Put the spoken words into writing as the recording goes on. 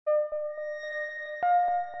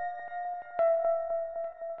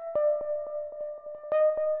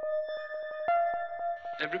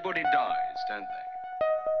Everybody dies, don't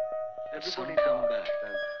they? Everybody come back,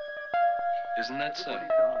 don't they? Isn't that so?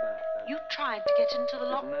 You tried to get into the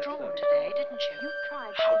locked drawer today, didn't you?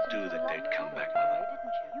 How do the dead come back, Mother?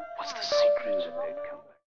 What's the secret of the dead come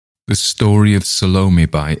back? The Story of Salome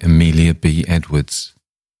by Amelia B. Edwards.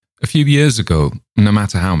 A few years ago, no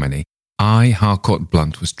matter how many, I, Harcourt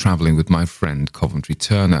Blunt, was travelling with my friend Coventry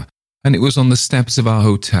Turner, and it was on the steps of our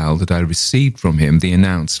hotel that I received from him the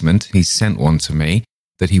announcement, he sent one to me,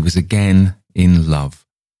 that he was again in love.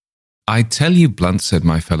 "I tell you, Blunt," said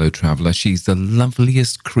my fellow traveller, "she's the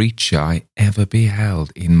loveliest creature I ever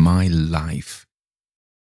beheld in my life."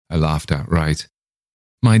 I laughed outright.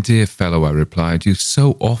 "My dear fellow," I replied, "you've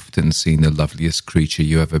so often seen the loveliest creature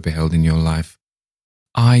you ever beheld in your life."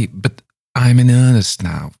 But I'm in earnest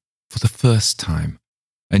now, for the first time."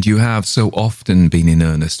 "And you have so often been in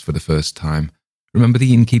earnest for the first time. Remember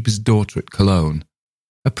the innkeeper's daughter at Cologne?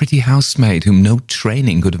 A pretty housemaid whom no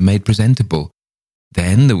training could have made presentable.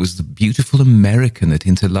 Then there was the beautiful American at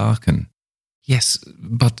Interlaken. Yes,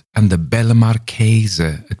 and the Bella Marchese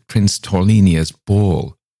at Prince Torlinia's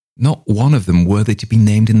ball. Not one of them worthy to be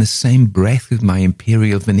named in the same breath with my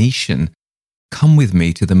imperial Venetian. Come with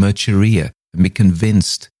me to the Merceria and be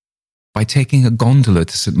convinced. By taking a gondola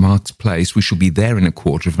to St. Mark's Place, we shall be there in a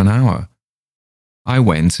quarter of an hour." I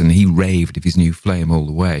went, and he raved of his new flame all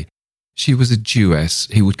the way. She was a Jewess.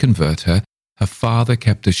 He would convert her. Her father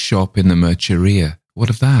kept a shop in the Merceria. What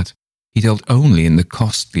of that? He dealt only in the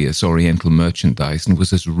costliest Oriental merchandise and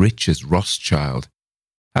was as rich as Rothschild.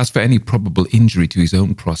 As for any probable injury to his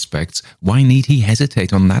own prospects, why need he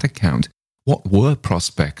hesitate on that account? What were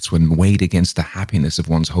prospects when weighed against the happiness of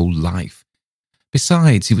one's whole life?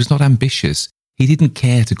 Besides, he was not ambitious. He didn't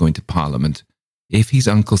care to go into Parliament. If his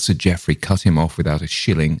uncle Sir Geoffrey cut him off without a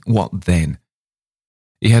shilling, what then?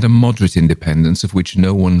 He had a moderate independence of which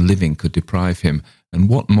no one living could deprive him, and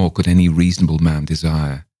what more could any reasonable man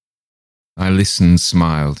desire? I listened,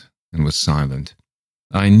 smiled, and was silent.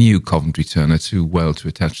 I knew Coventry Turner too well to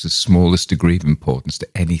attach the smallest degree of importance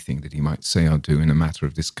to anything that he might say or do in a matter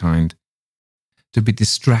of this kind. To be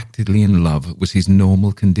distractedly in love was his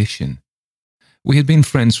normal condition. We had been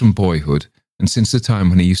friends from boyhood, and since the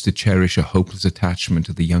time when he used to cherish a hopeless attachment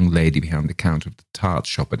to the young lady behind the counter of the tart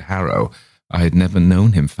shop at Harrow, I had never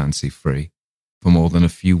known him fancy-free, for more than a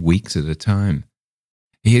few weeks at a time.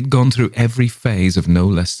 He had gone through every phase of no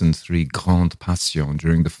less than 3 grandes passions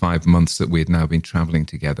during the 5 months that we had now been travelling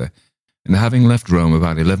together, and having left Rome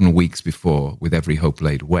about 11 weeks before, with every hope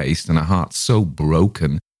laid waste, and a heart so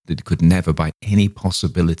broken that it could never by any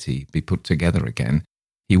possibility be put together again,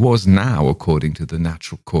 he was now, according to the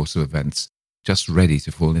natural course of events, just ready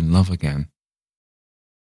to fall in love again.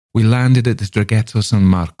 We landed at the Draghetto San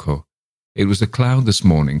Marco. It was a cloudless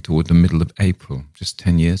morning toward the middle of April, just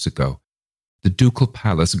 10 years ago. The ducal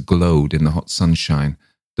palace glowed in the hot sunshine.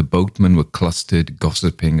 The boatmen were clustered,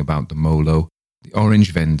 gossiping about the Molo. The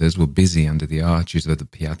orange vendors were busy under the arches of the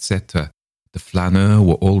Piazzetta. The flaneurs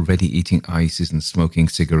were already eating ices and smoking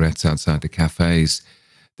cigarettes outside the cafes.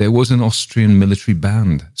 There was an Austrian military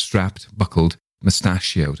band, strapped, buckled,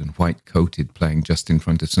 mustachioed and white-coated, playing just in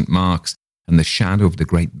front of St. Mark's, and the shadow of the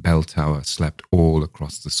great bell tower slept all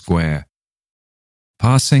across the square.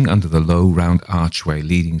 Passing under the low, round archway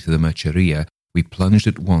leading to the Merceria, we plunged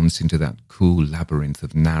at once into that cool labyrinth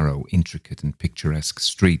of narrow, intricate and picturesque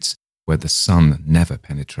streets where the sun never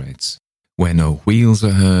penetrates, where no wheels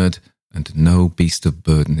are heard and no beast of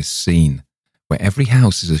burden is seen, where every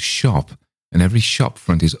house is a shop and every shop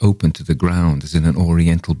front is open to the ground as in an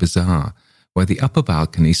oriental bazaar, where the upper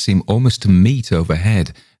balconies seem almost to meet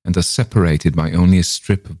overhead and are separated by only a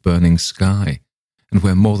strip of burning sky, and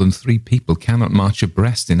where more than 3 people cannot march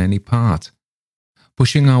abreast in any part.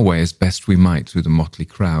 Pushing our way as best we might through the motley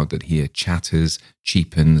crowd that here chatters,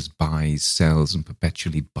 cheapens, buys, sells, and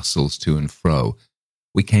perpetually bustles to and fro,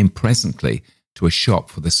 we came presently to a shop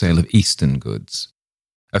for the sale of Eastern goods.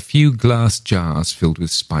 A few glass jars filled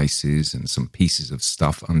with spices and some pieces of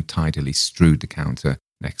stuff untidily strewed the counter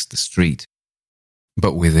next the street.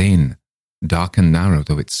 But within, dark and narrow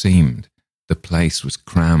though it seemed, the place was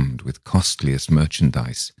crammed with costliest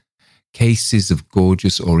merchandise. Cases of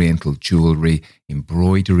gorgeous oriental jewellery,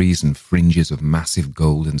 embroideries and fringes of massive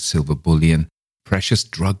gold and silver bullion, precious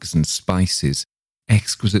drugs and spices,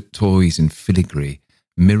 exquisite toys in filigree,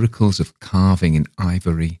 miracles of carving in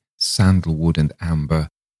ivory, sandalwood and amber,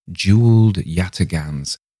 jewelled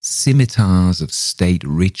yataghans, scimitars of state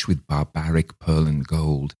rich with barbaric pearl and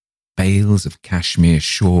gold, bales of cashmere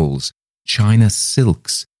shawls, China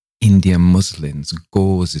silks, India muslins,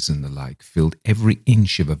 gauzes and the like filled every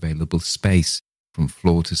inch of available space from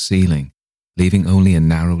floor to ceiling, leaving only a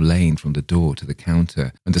narrow lane from the door to the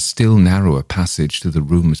counter and a still narrower passage to the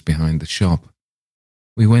rooms behind the shop.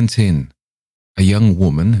 We went in. A young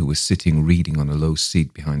woman who was sitting reading on a low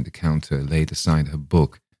seat behind the counter laid aside her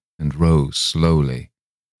book and rose slowly.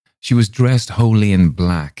 She was dressed wholly in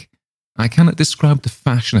black. I cannot describe the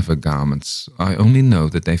fashion of her garments. I only know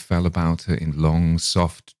that they fell about her in long,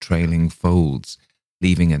 soft, trailing folds,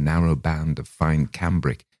 leaving a narrow band of fine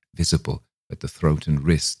cambric visible at the throat and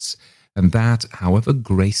wrists, and that, however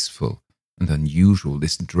graceful and unusual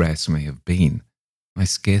this dress may have been, I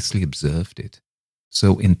scarcely observed it.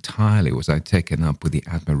 So entirely was I taken up with the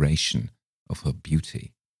admiration of her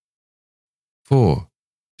beauty. For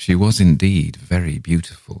she was indeed very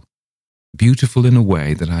beautiful. Beautiful in a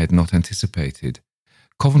way that I had not anticipated.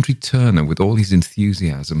 Coventry Turner, with all his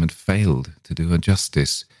enthusiasm, had failed to do her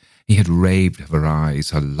justice. He had raved of her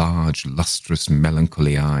eyes, her large, lustrous,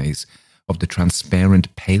 melancholy eyes, of the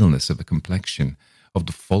transparent paleness of her complexion, of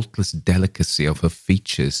the faultless delicacy of her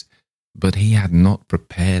features, but he had not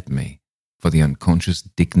prepared me for the unconscious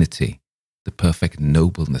dignity, the perfect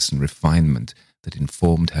nobleness and refinement that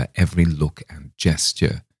informed her every look and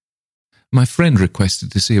gesture. My friend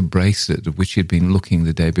requested to see a bracelet at which she had been looking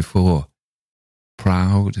the day before.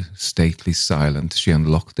 Proud, stately, silent, she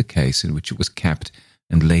unlocked the case in which it was kept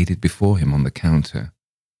and laid it before him on the counter.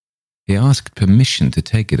 He asked permission to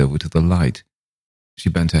take it over to the light. She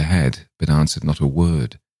bent her head, but answered not a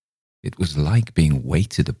word. It was like being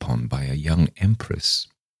waited upon by a young empress.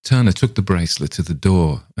 Turner took the bracelet to the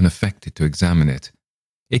door and affected to examine it.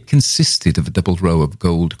 It consisted of a double row of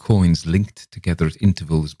gold coins linked together at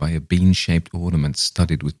intervals by a bean-shaped ornament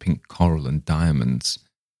studded with pink coral and diamonds.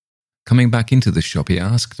 Coming back into the shop, he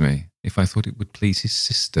asked me if I thought it would please his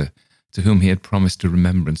sister, to whom he had promised a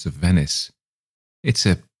remembrance of Venice. "It's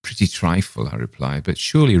a pretty trifle," I replied, "but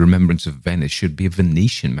surely remembrance of Venice should be a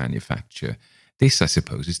Venetian manufacture. This, I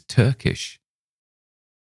suppose, is Turkish."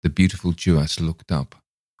 The beautiful Jewess looked up.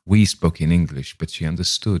 We spoke in English, but she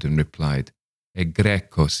understood and replied, "È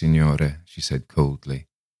greco, signore," she said coldly.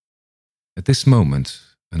 At this moment,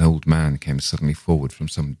 an old man came suddenly forward from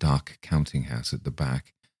some dark counting-house at the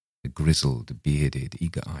back, a grizzled, bearded,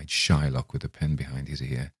 eager-eyed Shylock with a pen behind his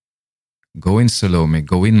ear. "Go in, Salome,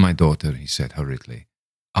 go in, my daughter," he said hurriedly.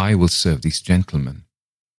 "I will serve these gentlemen."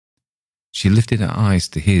 She lifted her eyes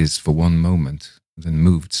to his for one moment, then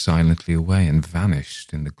moved silently away and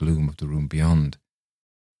vanished in the gloom of the room beyond.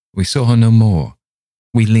 We saw her no more.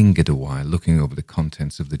 We lingered a while, looking over the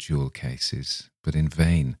contents of the jewel cases, but in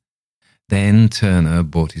vain. Then Turner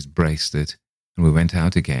bought his bracelet, and we went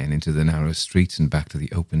out again into the narrow streets and back to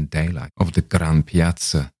the open daylight of the Gran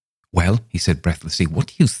Piazza. "Well," he said breathlessly, "what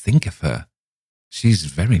do you think of her?" "She's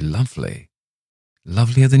very lovely."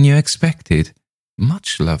 "Lovelier than you expected?"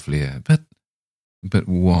 "Much lovelier, but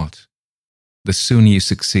what?" "The sooner you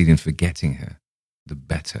succeed in forgetting her, the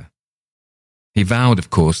better." He vowed, of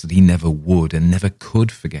course, that he never would and never could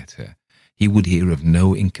forget her. He would hear of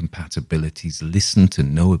no incompatibilities, listen to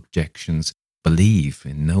no objections, believe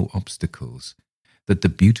in no obstacles. That the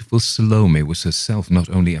beautiful Salome was herself not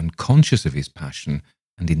only unconscious of his passion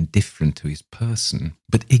and indifferent to his person,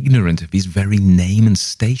 but ignorant of his very name and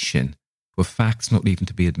station, were facts not even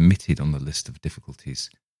to be admitted on the list of difficulties.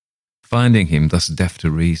 Finding him thus deaf to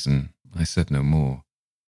reason, I said no more.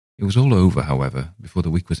 It was all over, however, before the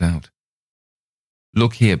week was out.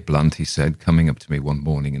 "Look here, Blunt," he said, coming up to me one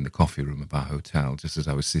morning in the coffee room of our hotel, just as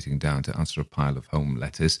I was sitting down to answer a pile of home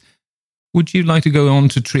letters. "Would you like to go on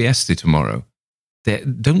to Trieste tomorrow? There,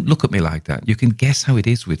 don't look at me like that. You can guess how it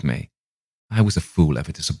is with me. I was a fool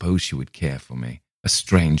ever to suppose she would care for me. A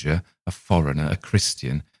stranger, a foreigner, a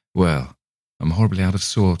Christian. Well, I'm horribly out of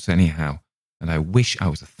sorts anyhow, and I wish I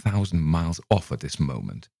was 1,000 miles off at this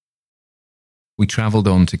moment." We travelled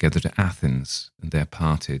on together to Athens, and there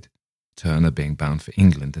parted, Turner being bound for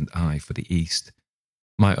England and I for the East.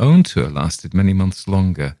 My own tour lasted many months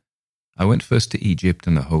longer. I went first to Egypt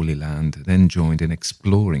and the Holy Land, then joined an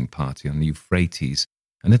exploring party on the Euphrates,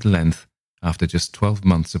 and at length, after just 12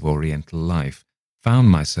 months of Oriental life,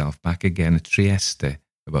 found myself back again at Trieste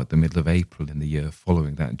about the middle of April in the year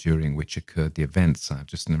following that during which occurred the events I have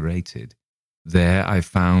just narrated. There I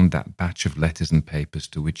found that batch of letters and papers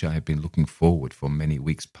to which I had been looking forward for many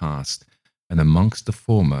weeks past, and amongst the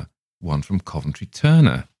former, one from Coventry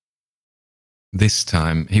Turner. This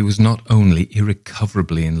time he was not only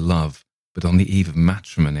irrecoverably in love, but on the eve of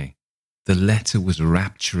matrimony. The letter was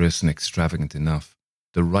rapturous and extravagant enough.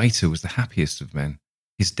 The writer was the happiest of men.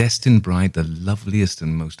 His destined bride the loveliest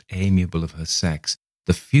and most amiable of her sex.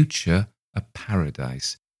 The future a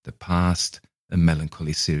paradise. The past a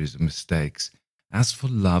melancholy series of mistakes. As for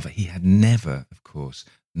love, he had never, of course,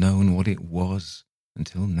 known what it was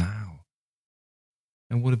until now.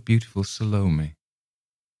 And what a beautiful Salome.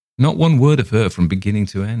 Not one word of her from beginning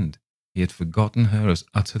to end. He had forgotten her as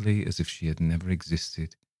utterly as if she had never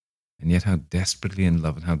existed. And yet how desperately in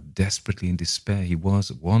love and how desperately in despair he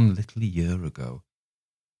was 1 little year ago.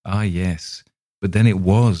 Ah, yes, but then it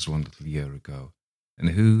was 1 little year ago. And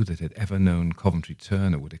who that had ever known Coventry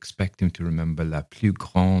Turner would expect him to remember la plus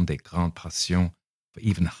grande des grandes passions for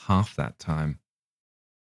even half that time?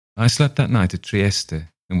 I slept that night at Trieste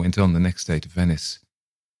and went on the next day to Venice.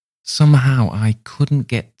 Somehow I couldn't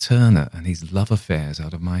get Turner and his love affairs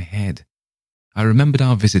out of my head. I remembered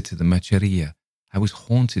our visit to the Merceria. I was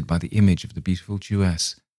haunted by the image of the beautiful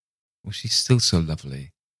Jewess. Was she still so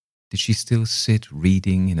lovely? Did she still sit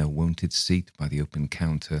reading in her wonted seat by the open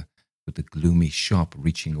counter, with the gloomy shop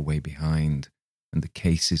reaching away behind, and the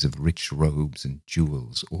cases of rich robes and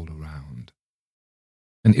jewels all around?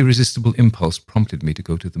 An irresistible impulse prompted me to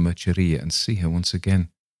go to the Merceria and see her once again.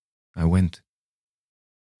 I went.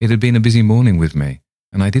 It had been a busy morning with me,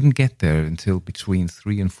 and I didn't get there until between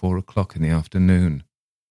 3 and 4 o'clock in the afternoon.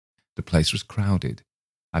 The place was crowded.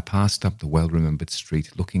 I passed up the well-remembered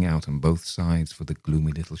street, looking out on both sides for the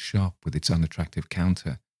gloomy little shop with its unattractive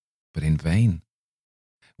counter, but in vain.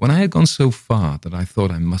 When I had gone so far that I thought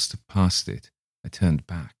I must have passed it, I turned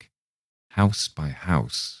back. House by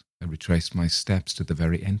house, I retraced my steps to the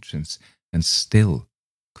very entrance, and still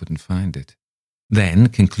couldn't find it. Then,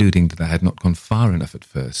 concluding that I had not gone far enough at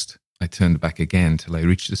first, I turned back again till I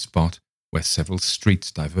reached a spot where several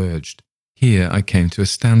streets diverged. Here I came to a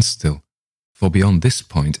standstill, for beyond this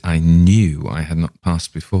point I knew I had not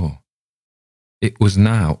passed before. It was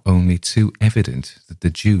now only too evident that the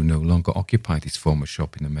Jew no longer occupied his former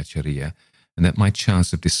shop in the Merceria, and that my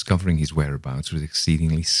chance of discovering his whereabouts was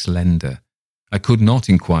exceedingly slender. I could not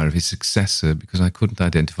inquire of his successor because I couldn't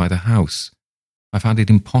identify the house. I found it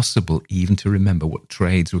impossible even to remember what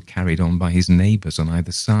trades were carried on by his neighbours on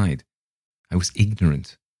either side. I was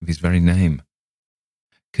ignorant of his very name.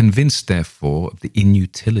 Convinced, therefore, of the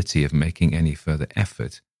inutility of making any further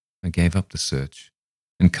effort, I gave up the search,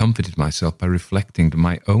 and comforted myself by reflecting that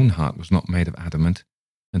my own heart was not made of adamant,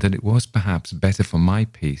 and that it was perhaps better for my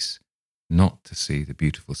peace not to see the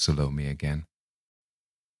beautiful Salome again.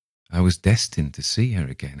 I was destined to see her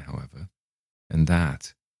again, however, and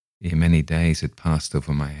that, ere many days had passed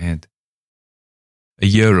over my head. A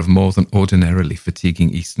year of more than ordinarily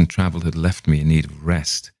fatiguing Eastern travel had left me in need of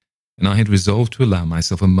rest, and I had resolved to allow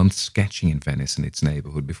myself a month's sketching in Venice and its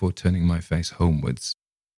neighbourhood before turning my face homewards.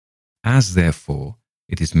 As, therefore,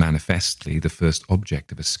 it is manifestly the first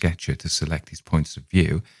object of a sketcher to select his points of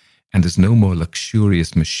view, and as no more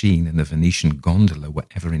luxurious machine than the Venetian gondola were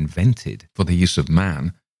ever invented for the use of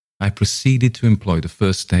man, I proceeded to employ the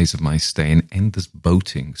first days of my stay in endless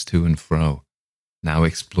boatings to and fro, now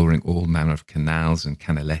exploring all manner of canals and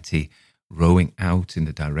canaletti, rowing out in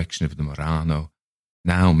the direction of the Murano,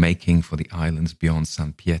 now making for the islands beyond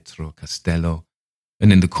San Pietro Castello,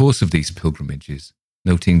 and in the course of these pilgrimages,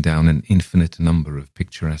 noting down an infinite number of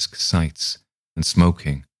picturesque sights and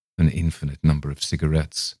smoking an infinite number of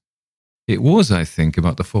cigarettes. It was, I think,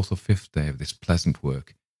 about the 4th or 5th day of this pleasant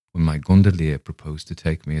work when my gondolier proposed to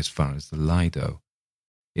take me as far as the Lido.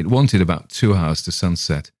 It wanted about 2 hours to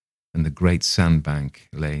sunset, and the great sandbank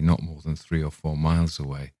lay not more than 3 or 4 miles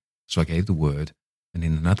away, so I gave the word, and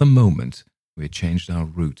in another moment we had changed our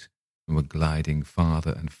route and were gliding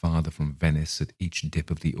farther and farther from Venice at each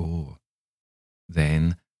dip of the oar.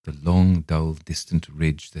 Then the long, dull, distant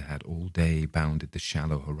ridge that had all day bounded the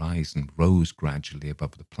shallow horizon rose gradually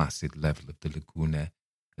above the placid level of the lagune,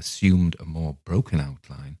 assumed a more broken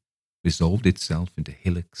outline, resolved itself into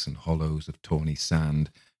hillocks and hollows of tawny sand,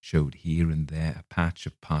 showed here and there a patch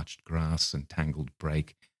of parched grass and tangled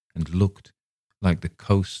brake, and looked like the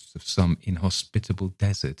coasts of some inhospitable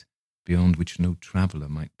desert beyond which no traveller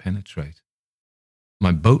might penetrate.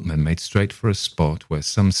 My boatman made straight for a spot where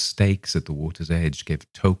some stakes at the water's edge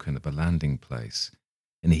gave token of a landing place,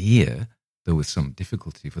 and here, though with some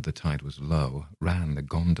difficulty for the tide was low, ran the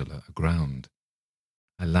gondola aground.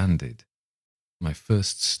 I landed. My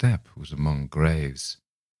first step was among graves.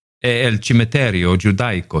 "È il cimitero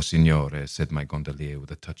giudaico, signore," said my gondolier with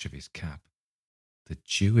a touch of his cap. The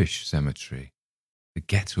Jewish cemetery, the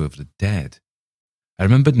ghetto of the dead. I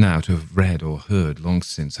remembered now to have read or heard long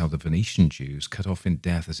since how the Venetian Jews, cut off in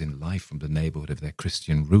death as in life from the neighbourhood of their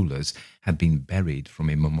Christian rulers, had been buried from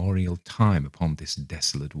immemorial time upon this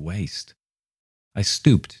desolate waste. I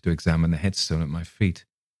stooped to examine the headstone at my feet.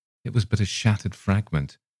 It was but a shattered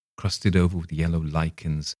fragment, crusted over with yellow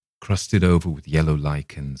lichens, and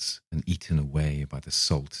eaten away by the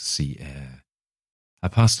salt sea air. I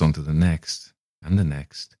passed on to the next. and the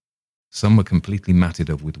next. Some were completely matted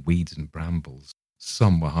over with weeds and brambles.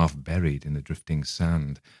 Some were half buried in the drifting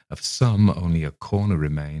sand. Of some, only a corner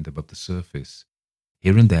remained above the surface.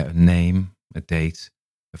 Here and there a name, a date,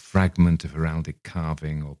 a fragment of heraldic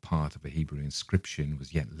carving or part of a Hebrew inscription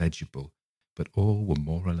was yet legible, but all were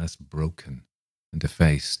more or less broken and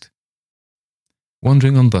effaced.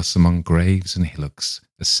 Wandering on thus among graves and hillocks,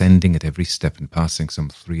 ascending at every step and passing some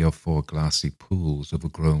 3 or 4 glassy pools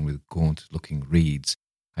overgrown with gaunt-looking reeds,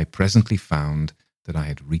 I presently found that I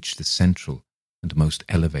had reached the central and most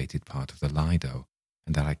elevated part of the Lido,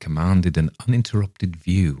 and that I commanded an uninterrupted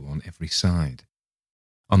view on every side.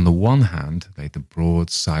 On the one hand lay the broad,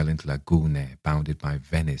 silent lagune bounded by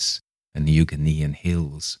Venice and the Euganean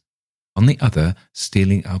hills. On the other,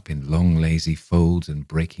 stealing up in long lazy folds and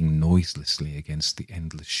breaking noiselessly against the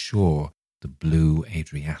endless shore, the blue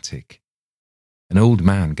Adriatic. An old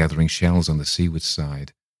man gathering shells on the seaward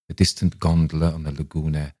side, a distant gondola on the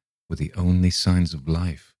lagune, were the only signs of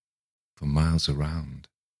life for miles around.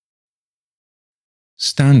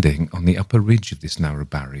 Standing on the upper ridge of this narrow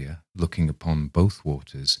barrier, looking upon both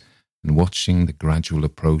waters and watching the gradual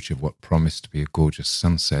approach of what promised to be a gorgeous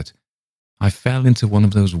sunset, I fell into one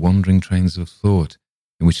of those wandering trains of thought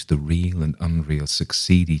in which the real and unreal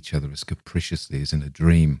succeed each other as capriciously as in a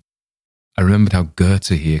dream. I remembered how Goethe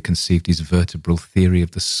here conceived his vertebral theory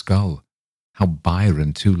of the skull, how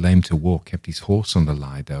Byron, too lame to walk, kept his horse on the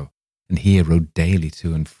Lido, and here rode daily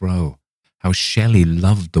to and fro, how Shelley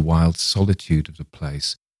loved the wild solitude of the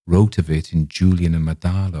place, wrote of it in Julian and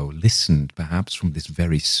Madalo, listened, perhaps from this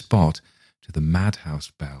very spot, to the madhouse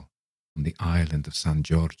bell on the island of San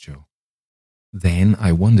Giorgio. Then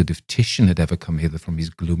I wondered if Titian had ever come hither from his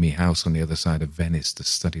gloomy house on the other side of Venice to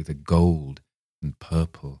study the gold and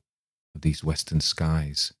purple of these western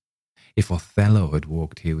skies, if Othello had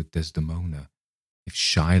walked here with Desdemona, if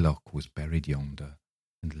Shylock was buried yonder,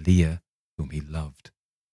 and Lear, whom he loved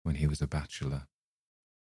when he was a bachelor.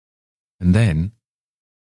 And then,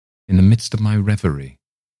 in the midst of my reverie,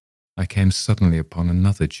 I came suddenly upon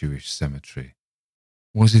another Jewish cemetery.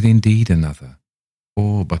 Was it indeed another,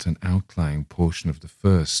 or but an outlying portion of the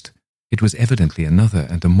first? It was evidently another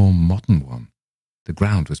and a more modern one. The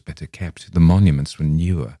ground was better kept, the monuments were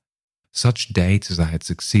newer. Such dates as I had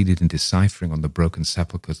succeeded in deciphering on the broken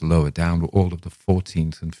sepulchres lower down were all of the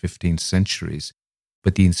 14th and 15th centuries,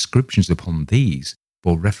 but the inscriptions upon these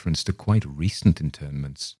bore reference to quite recent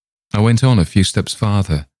interments. I went on a few steps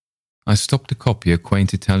farther. I stopped to copy a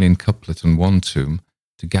quaint Italian couplet on one tomb,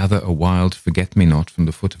 to gather a wild forget-me-not from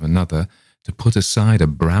the foot of another, to put aside a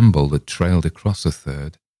bramble that trailed across a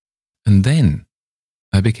third. And then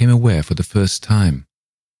I became aware for the first time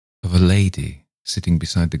of a lady sitting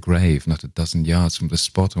beside the grave not a dozen yards from the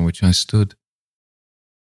spot on which I stood.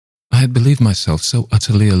 I had believed myself so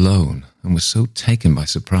utterly alone and was so taken by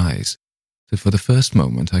surprise that for the first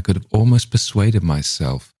moment I could have almost persuaded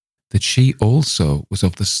myself that she also was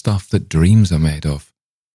of the stuff that dreams are made of.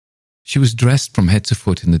 She was dressed from head to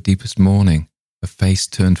foot in the deepest mourning, her face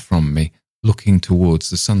turned from me, looking towards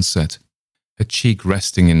the sunset, her cheek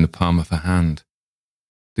resting in the palm of her hand.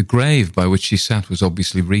 The grave by which she sat was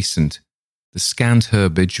obviously recent. The scant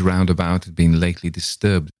herbage round about had been lately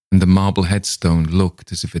disturbed, and the marble headstone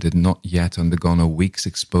looked as if it had not yet undergone a week's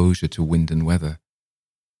exposure to wind and weather.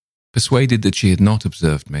 Persuaded that she had not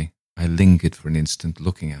observed me, I lingered for an instant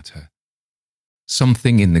looking at her.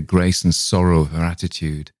 Something in the grace and sorrow of her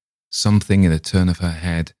attitude, something in the turn of her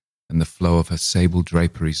head and the flow of her sable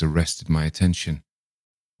draperies arrested my attention.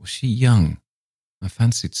 Was she young? I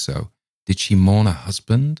fancied so. Did she mourn a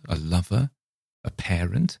husband, a lover, a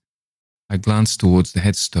parent? I glanced towards the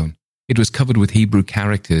headstone. It was covered with Hebrew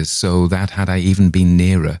characters, so that had I even been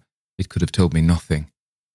nearer, it could have told me nothing.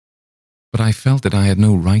 But I felt that I had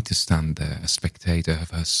no right to stand there, a spectator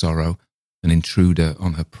of her sorrow, an intruder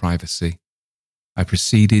on her privacy. I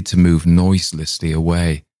proceeded to move noiselessly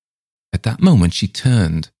away. At that moment she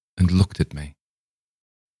turned and looked at me.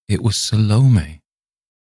 It was Salome.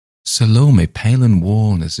 Salome, pale and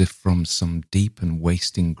worn as if from some deep and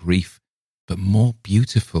wasting grief, but more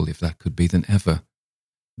beautiful, if that could be, than ever.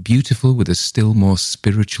 Beautiful with a still more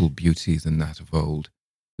spiritual beauty than that of old,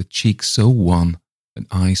 with cheeks so wan, and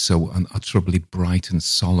eyes so unutterably bright and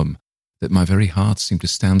solemn that my very heart seemed to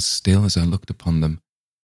stand still as I looked upon them.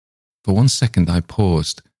 For 1 second I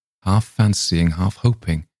paused, half fancying, half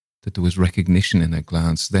hoping that there was recognition in her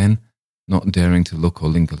glance, then, not daring to look or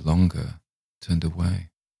linger longer, turned away.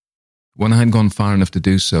 When I had gone far enough to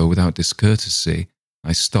do so without discourtesy,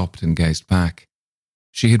 I stopped and gazed back.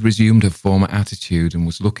 She had resumed her former attitude and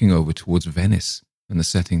was looking over towards Venice and the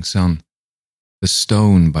setting sun. The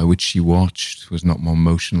stone by which she watched was not more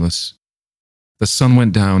motionless. The sun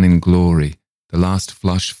went down in glory. The last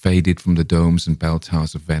flush faded from the domes and bell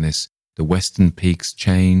towers of Venice. The western peaks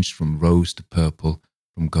changed from rose to purple,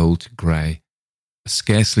 from gold to grey. A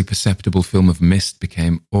scarcely perceptible film of mist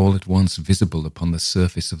became all at once visible upon the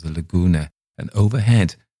surface of the laguna, and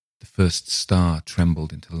overhead the first star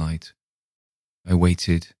trembled into light. I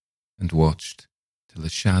waited and watched till the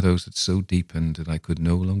shadows had so deepened that I could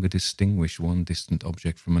no longer distinguish one distant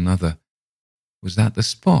object from another. Was that the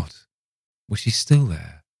spot? Was she still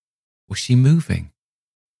there? Was she moving?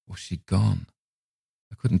 Was she gone?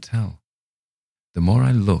 I couldn't tell. The more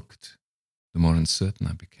I looked, the more uncertain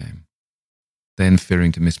I became. Then,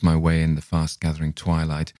 fearing to miss my way in the fast-gathering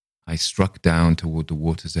twilight, I struck down toward the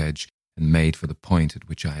water's edge and made for the point at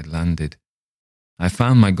which I had landed. I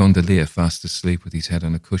found my gondolier fast asleep with his head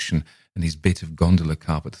on a cushion and his bit of gondola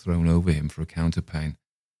carpet thrown over him for a counterpane.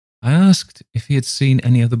 I asked if he had seen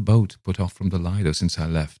any other boat put off from the Lido since I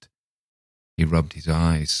left. He rubbed his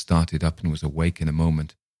eyes, started up, and was awake in a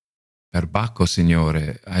moment. "Perbacco,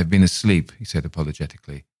 signore, I have been asleep," he said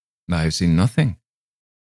apologetically. "I have seen nothing."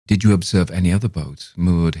 "Did you observe any other boat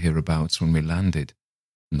moored hereabouts when we landed?"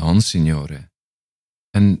 "Non, signore."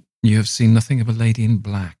 "And you have seen nothing of a lady in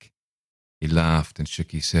black?" He laughed and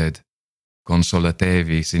shook his head.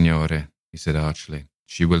 "Consolatevi, signore," he said archly.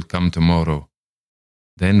 "She will come tomorrow."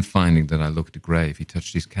 Then, finding that I looked grave, he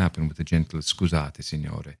touched his cap and with a gentle "Scusate,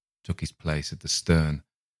 signore," took his place at the stern,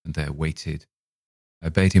 and there waited. I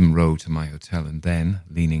bade him row to my hotel, and then,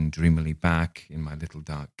 leaning dreamily back in my little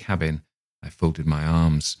dark cabin, I folded my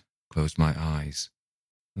arms, closed my eyes,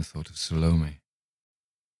 and thought of Salome.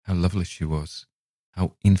 How lovely she was,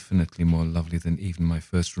 how infinitely more lovely than even my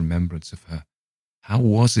first remembrance of her. How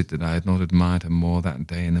was it that I had not admired her more that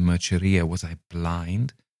day in the Merceria? Was I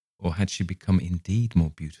blind, or had she become indeed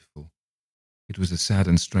more beautiful? It was a sad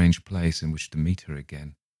and strange place in which to meet her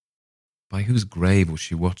again. By whose grave was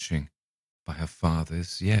she watching? By her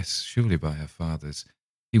father's? Yes, surely by her father's.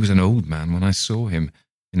 He was an old man when I saw him,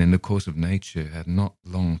 and in the course of nature had not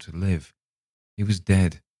long to live. He was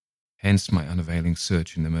dead. Hence my unavailing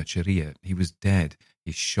search in the Merceria. He was dead.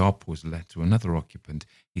 His shop was let to another occupant.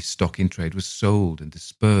 His stock in trade was sold and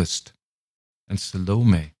dispersed. And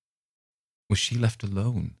Salome, was she left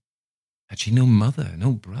alone? Had she no mother,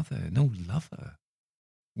 no brother, no lover?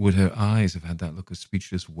 Would her eyes have had that look of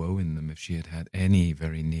speechless woe in them if she had had any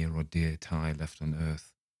very near or dear tie left on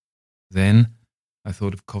earth? Then I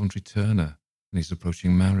thought of Coventry Turner and his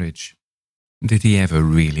approaching marriage. Did he ever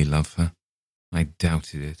really love her? I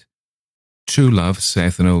doubted it. True love,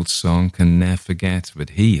 saith an old song, can ne'er forget,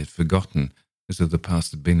 but he had forgotten, as though the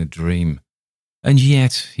past had been a dream. And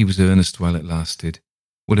yet he was earnest while it lasted,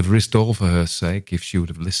 would have risked all for her sake if she would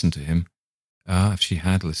have listened to him. Ah, if she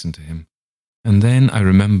had listened to him. And then I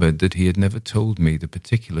remembered that he had never told me the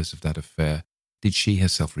particulars of that affair. Did she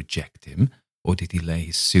herself reject him, or did he lay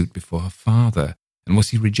his suit before her father, and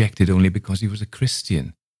was he rejected only because he was a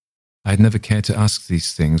Christian? I had never cared to ask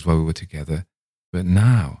these things while we were together, but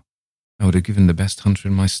now I would have given the best hunter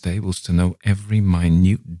in my stables to know every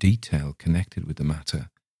minute detail connected with the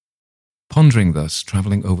matter. Pondering thus,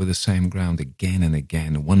 travelling over the same ground again and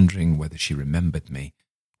again, wondering whether she remembered me,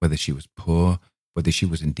 whether she was poor, whether she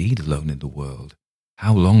was indeed alone in the world,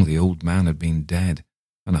 how long the old man had been dead,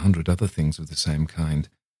 and 100 other things of the same kind,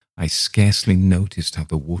 I scarcely noticed how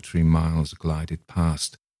the watery miles glided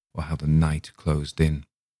past, or how the night closed in.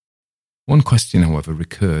 One question, however,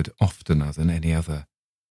 recurred oftener than any other.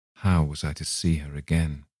 How was I to see her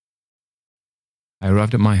again? I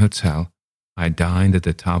arrived at my hotel. I dined at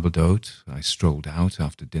the table d'hôte. I strolled out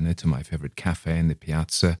after dinner to my favourite café in the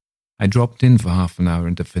piazza. I dropped in for half an hour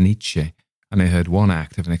into Fenice, and I heard one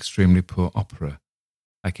act of an extremely poor opera.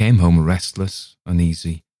 I came home restless,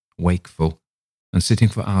 uneasy, wakeful, and sitting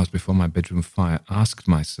for hours before my bedroom fire, asked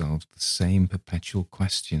myself the same perpetual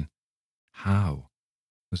question. How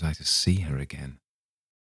was I to see her again?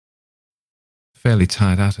 Fairly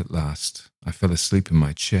tired out at last, I fell asleep in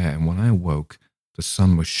my chair, and when I awoke, the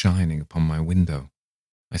sun was shining upon my window.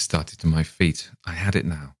 I started to my feet. I had it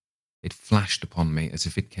now. It flashed upon me as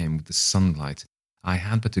if it came with the sunlight. I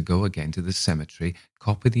had but to go again to the cemetery,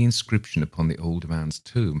 copy the inscription upon the old man's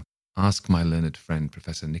tomb, ask my learned friend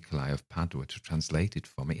Professor Nicolai of Padua to translate it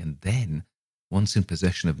for me, and then, once in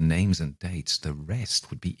possession of names and dates, the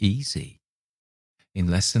rest would be easy. In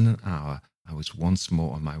less than an hour, I was once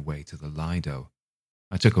more on my way to the Lido.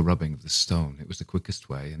 I took a rubbing of the stone. It was the quickest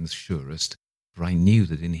way and the surest, for I knew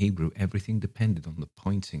that in Hebrew everything depended on the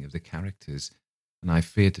pointing of the characters, and I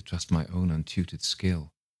feared to trust my own untutored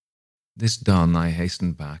skill. This done, I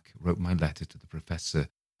hastened back, wrote my letter to the professor,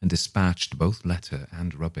 and dispatched both letter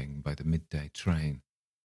and rubbing by the midday train.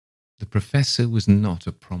 The professor was not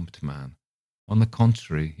a prompt man. On the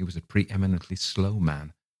contrary, he was a preeminently slow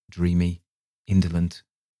man, dreamy, indolent,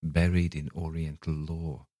 buried in Oriental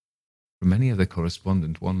lore. From any other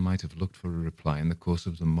correspondent, one might have looked for a reply in the course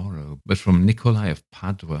of the morrow, but from Nicolai of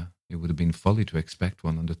Padua, it would have been folly to expect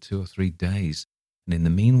one under 2 or 3 days. And in the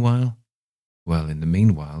meanwhile,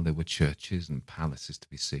 there were churches and palaces to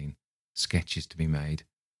be seen, sketches to be made,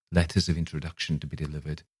 letters of introduction to be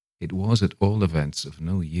delivered. It was, at all events, of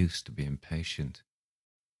no use to be impatient.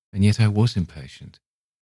 And yet I was impatient,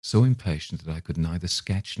 so impatient that I could neither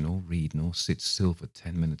sketch nor read nor sit still for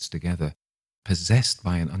 10 minutes together. Possessed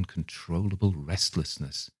by an uncontrollable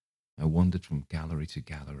restlessness, I wandered from gallery to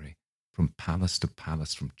gallery, from palace to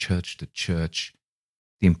palace, from church to church.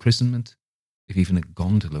 The imprisonment, if even a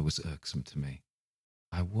gondola, was irksome to me.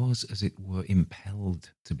 I was, as it were,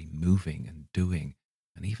 impelled to be moving and doing,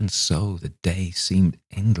 and even so the day seemed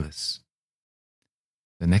endless.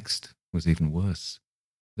 The next was even worse.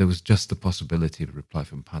 There was just the possibility of a reply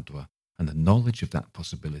from Padua, and the knowledge of that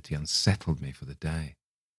possibility unsettled me for the day.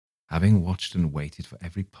 Having watched and waited for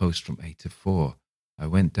every post from 8 to 4, I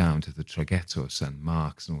went down to the traghetto of St.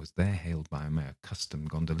 Mark's and was there hailed by my accustomed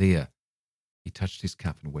gondolier. He touched his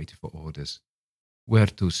cap and waited for orders. "Where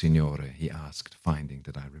to, signore?" he asked, finding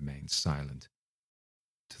that I remained silent.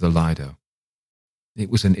 "To the Lido." It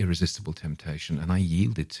was an irresistible temptation, and I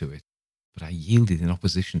yielded to it, but I yielded in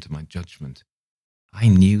opposition to my judgment. I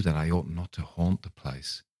knew that I ought not to haunt the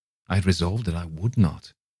place. I had resolved that I would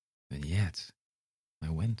not, and yet I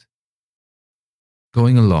went.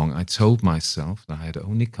 Going along, I told myself that I had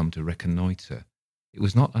only come to reconnoitre. It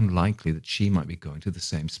was not unlikely that she might be going to the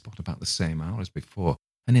same spot about the same hour as before,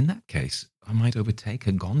 and in that case I might overtake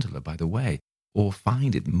her gondola by the way, or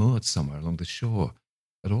find it moored somewhere along the shore.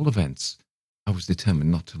 At all events, I was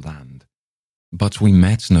determined not to land. But we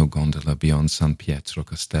met no gondola beyond San Pietro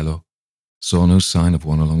Castello, saw no sign of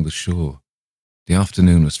one along the shore. The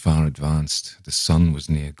afternoon was far advanced, the sun was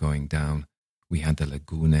near going down. We had the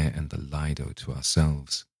Lagune and the Lido to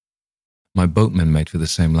ourselves. My boatman made for the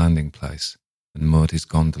same landing place, and moored his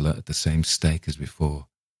gondola at the same stake as before.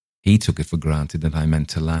 He took it for granted that I meant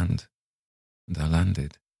to land, and I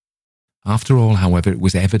landed. After all, however, it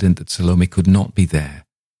was evident that Salome could not be there,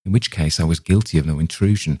 in which case I was guilty of no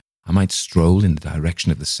intrusion. I might stroll in the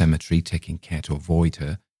direction of the cemetery, taking care to avoid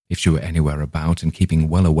her, if she were anywhere about, and keeping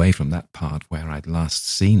well away from that part where I'd last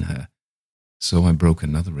seen her. So I broke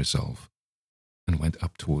another resolve, and went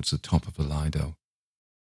up towards the top of the Lido.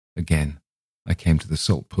 Again, I came to the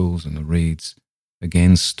salt pools and the reeds,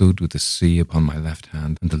 again stood with the sea upon my left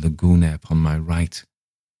hand and the Lagune upon my right,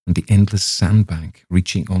 and the endless sandbank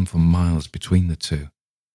reaching on for miles between the two.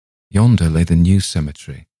 Yonder lay the new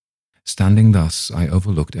cemetery. Standing thus, I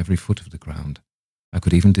overlooked every foot of the ground. I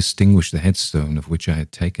could even distinguish the headstone of which I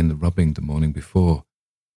had taken the rubbing the morning before.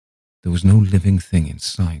 There was no living thing in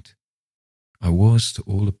sight. I was, to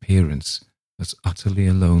all appearance, as utterly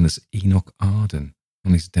alone as Enoch Arden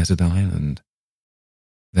on his desert island.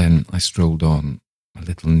 Then I strolled on, a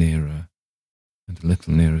little nearer, and a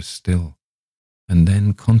little nearer still, and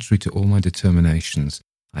then, contrary to all my determinations,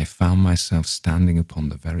 I found myself standing upon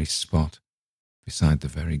the very spot, beside the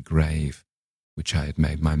very grave, which I had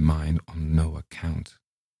made my mind on no account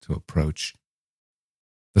to approach.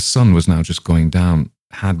 The sun was now just going down,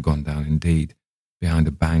 had gone down indeed, behind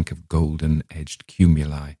a bank of golden-edged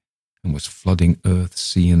cumuli, and was flooding earth,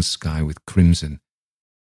 sea, and sky with crimson.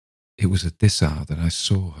 It was at this hour that I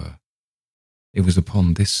saw her. It was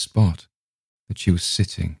upon this spot that she was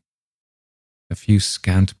sitting. A few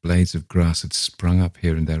scant blades of grass had sprung up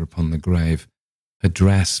here and there upon the grave. Her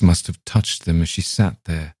dress must have touched them as she sat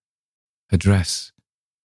there. Her dress,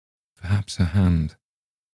 perhaps her hand.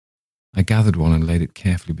 I gathered one and laid it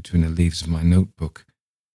carefully between the leaves of my notebook.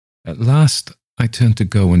 At last I turned to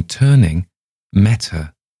go, and turning, met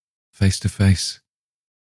her, face to face.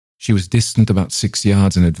 She was distant about 6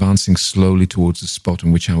 yards and advancing slowly towards the spot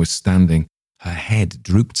on which I was standing. Her head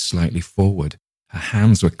drooped slightly forward. Her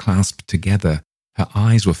hands were clasped together. Her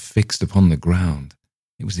eyes were fixed upon the ground.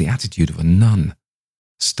 It was the attitude of a nun.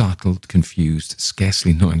 Startled, confused,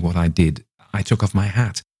 scarcely knowing what I did, I took off my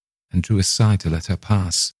hat and drew aside to let her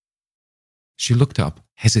pass. She looked up,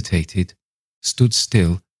 hesitated, stood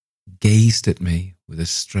still, gazed at me with a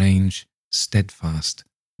strange, steadfast,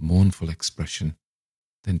 mournful expression,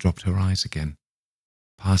 then dropped her eyes again,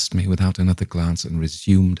 passed me without another glance, and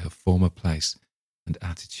resumed her former place and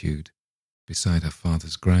attitude beside her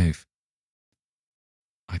father's grave.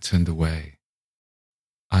 I turned away.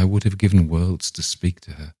 I would have given worlds to speak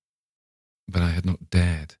to her, but I had not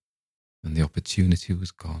dared, and the opportunity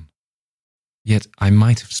was gone. Yet I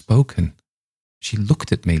might have spoken. She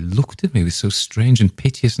looked at me with so strange and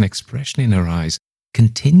piteous an expression in her eyes,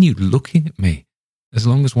 continued looking at me, as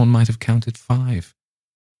long as one might have counted 5.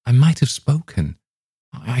 I might have spoken.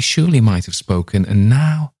 I surely might have spoken, and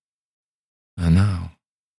now,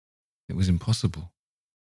 it was impossible.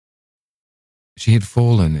 She had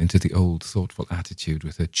fallen into the old thoughtful attitude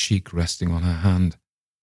with her cheek resting on her hand.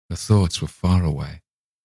 Her thoughts were far away.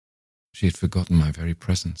 She had forgotten my very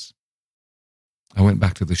presence. I went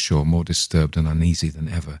back to the shore more disturbed and uneasy than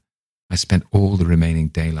ever. I spent all the remaining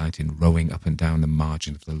daylight in rowing up and down the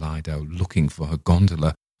margin of the Lido, looking for her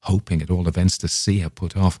gondola, hoping at all events to see her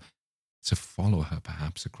put off, to follow her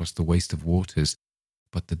perhaps across the waste of waters.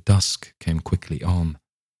 But the dusk came quickly on,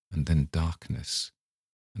 and then darkness,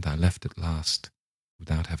 and I left at last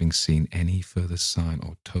without having seen any further sign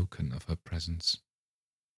or token of her presence.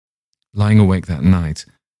 Lying awake that night,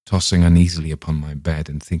 tossing uneasily upon my bed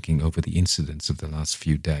and thinking over the incidents of the last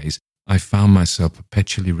few days, I found myself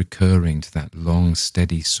perpetually recurring to that long,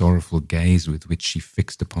 steady, sorrowful gaze with which she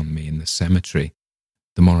fixed upon me in the cemetery.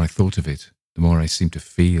 The more I thought of it, the more I seemed to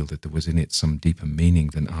feel that there was in it some deeper meaning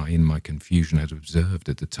than I, in my confusion, had observed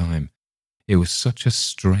at the time. It was such a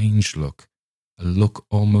strange look, a look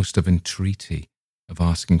almost of entreaty, of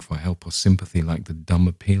asking for help or sympathy, like the dumb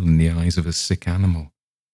appeal in the eyes of a sick animal.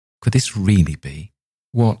 Could this really be?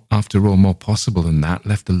 What, after all, more possible than that,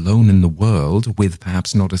 left alone in the world, with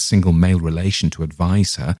perhaps not a single male relation to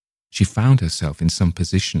advise her, she found herself in some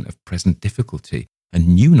position of present difficulty, and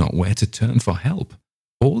knew not where to turn for help.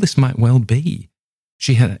 All this might well be.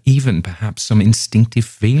 She had even perhaps some instinctive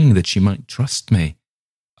feeling that she might trust me.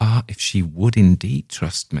 Ah, if she would indeed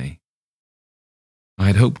trust me. I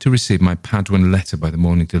had hoped to receive my Paduan letter by the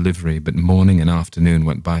morning delivery, but morning and afternoon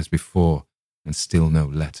went by as before, and still no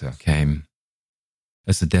letter came.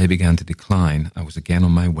 As the day began to decline, I was again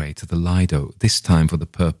on my way to the Lido, this time for the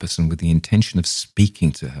purpose and with the intention of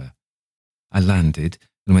speaking to her. I landed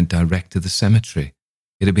and went direct to the cemetery.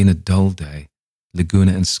 It had been a dull day.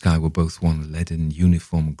 Laguna and sky were both one leaden,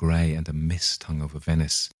 uniform grey, and a mist hung over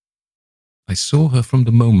Venice. I saw her from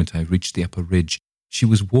the moment I reached the upper ridge. She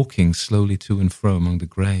was walking slowly to and fro among the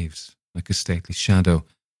graves, like a stately shadow.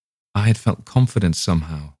 I had felt confident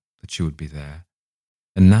somehow that she would be there,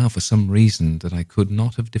 and now for some reason that I could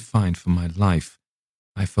not have defined for my life,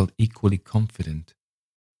 I felt equally confident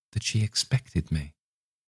that she expected me.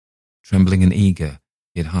 Trembling and eager,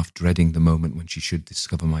 yet half dreading the moment when she should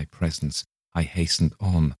discover my presence, I hastened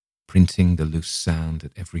on, printing the loose sand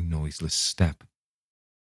at every noiseless step.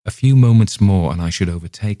 A few moments more and I should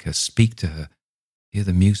overtake her, speak to her, hear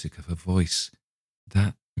the music of her voice,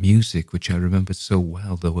 that music which I remembered so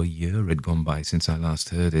well, though a year had gone by since I last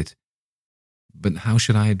heard it. But how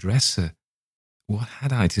should I address her? What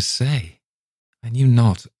had I to say? I knew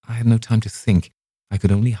not. I had no time to think. I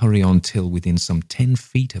could only hurry on till, within some 10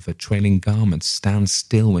 feet of her trailing garments, stand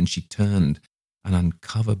still when she turned, and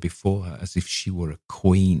uncover before her as if she were a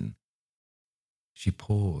queen. She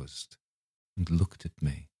paused and looked at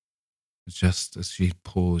me, just as she had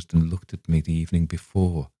paused and looked at me the evening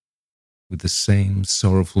before, with the same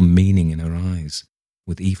sorrowful meaning in her eyes,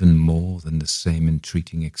 with even more than the same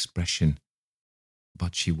entreating expression.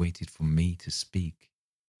 But she waited for me to speak.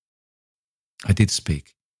 I did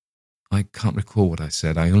speak. I can't recall what I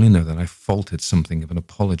said. I only know that I faltered something of an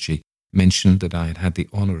apology, mentioned that I had had the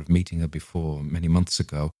honour of meeting her before many months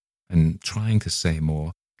ago, and trying to say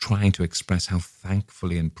more, trying to express how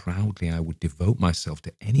thankfully and proudly I would devote myself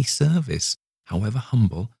to any service, however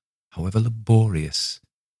humble, however laborious.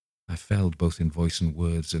 I failed both in voice and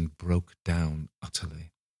words and broke down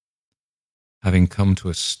utterly. Having come to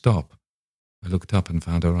a stop, I looked up and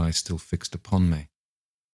found her eyes still fixed upon me.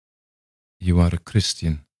 "You are a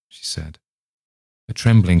Christian," she said. A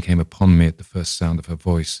trembling came upon me at the first sound of her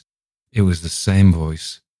voice. It was the same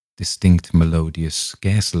voice, distinct, melodious,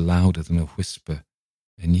 scarce louder than a whisper,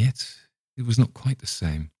 and yet it was not quite the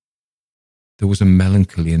same. There was a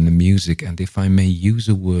melancholy in the music, and if I may use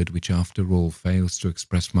a word which after all fails to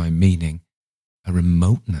express my meaning, a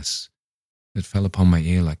remoteness that fell upon my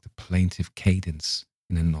ear like the plaintive cadence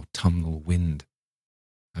in an autumnal wind.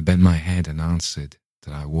 I bent my head and answered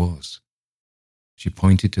that I was. She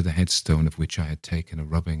pointed to the headstone of which I had taken a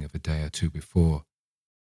rubbing of a day or two before.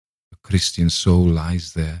 "A Christian soul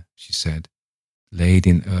lies there," she said, "laid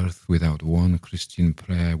in earth without one Christian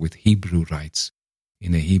prayer, with Hebrew rites,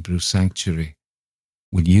 in a Hebrew sanctuary.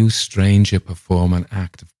 Will you, stranger, perform an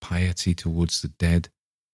act of piety towards the dead?"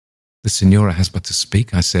 "The Signora has but to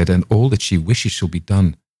speak," I said, "and all that she wishes shall be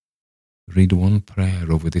done. Read one prayer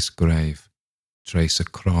over this grave. Trace a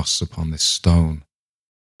cross upon this stone."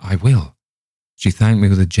 "I will." She thanked me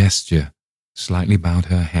with a gesture, slightly bowed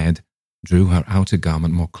her head, drew her outer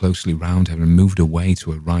garment more closely round her, and moved away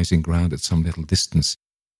to a rising ground at some little distance,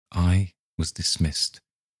 I was dismissed.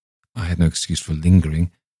 I had no excuse for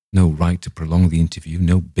lingering, no right to prolong the interview,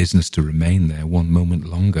 no business to remain there one moment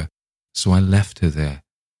longer, so I left her there,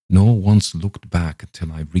 nor once looked back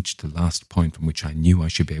until I reached the last point from which I knew I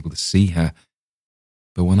should be able to see her.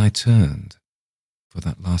 But when I turned for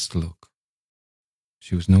that last look,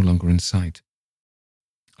 she was no longer in sight.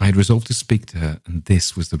 I had resolved to speak to her, and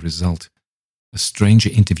this was the result. A stranger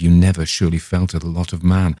interview never surely fell to the lot of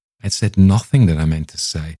man. I had said nothing that I meant to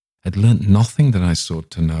say, had learnt nothing that I sought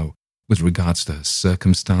to know. With regards to her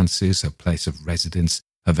circumstances, her place of residence,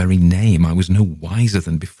 her very name, I was no wiser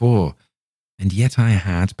than before. And yet I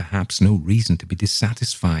had, perhaps, no reason to be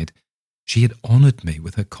dissatisfied. She had honoured me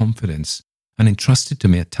with her confidence, and entrusted to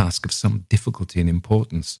me a task of some difficulty and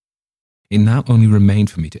importance. It now only remained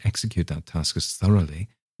for me to execute that task as thoroughly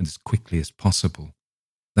and as quickly as possible.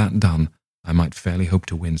 That done, I might fairly hope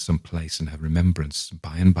to win some place in her remembrance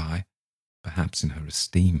by and by, perhaps in her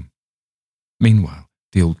esteem. Meanwhile,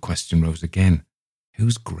 the old question rose again.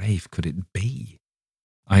 Whose grave could it be?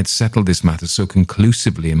 I had settled this matter so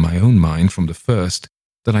conclusively in my own mind from the first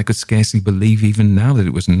that I could scarcely believe even now that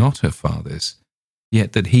it was not her father's.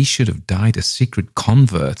 Yet that he should have died a secret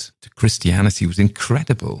convert to Christianity was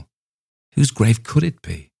incredible. Whose grave could it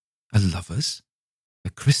be? A lover's? A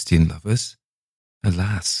Christian lover's?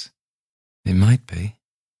 Alas, it might be.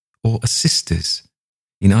 Or a sister's.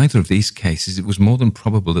 In either of these cases, it was more than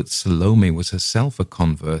probable that Salome was herself a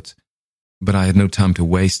convert. But I had no time to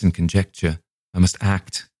waste in conjecture. I must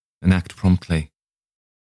act, and act promptly.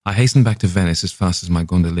 I hastened back to Venice as fast as my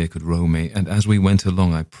gondolier could row me, and as we went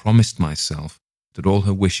along I promised myself that all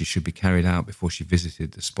her wishes should be carried out before she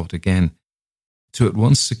visited the spot again. To at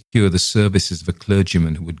once secure the services of a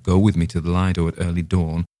clergyman who would go with me to the Lido at early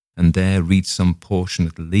dawn, and there read some portion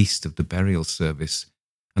at least of the burial service,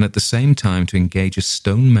 and at the same time to engage a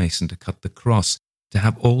stonemason to cut the cross, to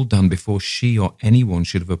have all done before she or anyone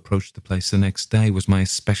should have approached the place the next day, was my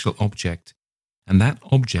especial object, and that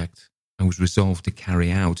object I was resolved to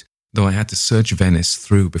carry out, though I had to search Venice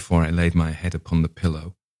through before I laid my head upon the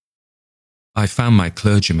pillow. I found my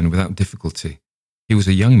clergyman without difficulty. He was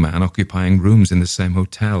a young man occupying rooms in the same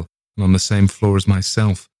hotel and on the same floor as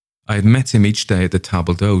myself. I had met him each day at the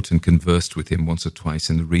table d'hôte and conversed with him once or twice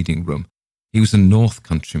in the reading room. He was a North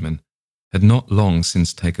countryman, had not long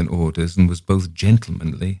since taken orders, and was both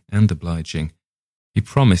gentlemanly and obliging. He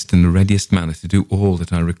promised in the readiest manner to do all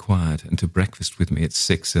that I required, and to breakfast with me at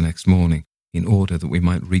 6 the next morning, in order that we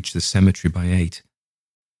might reach the cemetery by 8.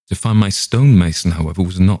 To find my stonemason, however,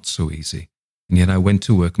 was not so easy, and yet I went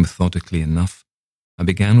to work methodically enough. I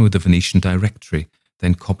began with the Venetian directory,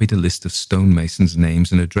 then copied a list of stonemasons'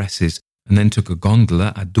 names and addresses, and then took a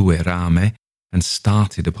gondola a due rame and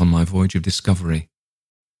started upon my voyage of discovery.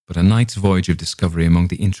 But a night's voyage of discovery among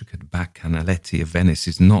the intricate back canaletti of Venice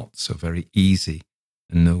is not so very easy,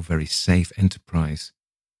 and no very safe enterprise.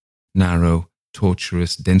 Narrow,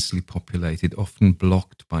 tortuous, densely populated, often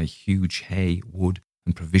blocked by huge hay, wood,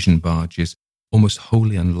 and provision barges, almost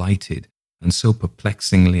wholly unlighted, and so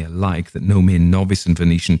perplexingly alike that no mere novice in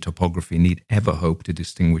Venetian topography need ever hope to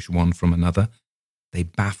distinguish one from another, they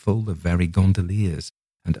baffle the very gondoliers,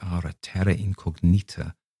 and are a terra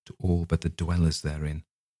incognita to all but the dwellers therein.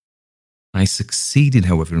 I succeeded,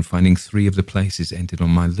 however, in finding 3 of the places entered on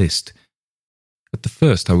my list. At the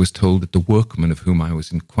first I was told that the workman of whom I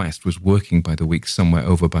was in quest was working by the week somewhere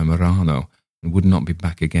over by Murano, and would not be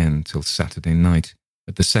back again till Saturday night.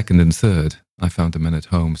 At the second and third, I found the men at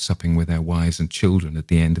home, supping with their wives and children at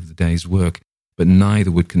the end of the day's work, but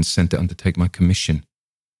neither would consent to undertake my commission.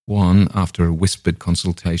 One, after a whispered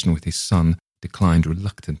consultation with his son, declined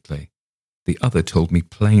reluctantly. The other told me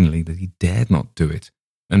plainly that he dared not do it,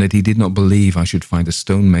 and that he did not believe I should find a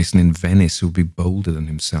stonemason in Venice who would be bolder than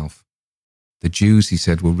himself. The Jews, he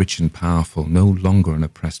said, were rich and powerful, no longer an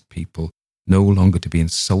oppressed people, no longer to be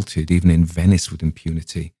insulted even in Venice with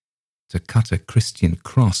impunity. To cut a Christian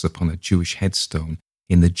cross upon a Jewish headstone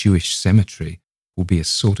in the Jewish cemetery will be a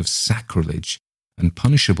sort of sacrilege, and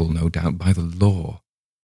punishable, no doubt, by the law.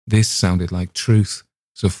 This sounded like truth,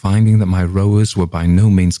 so finding that my rowers were by no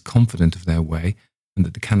means confident of their way, and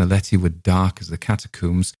that the canaletti were dark as the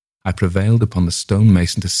catacombs, I prevailed upon the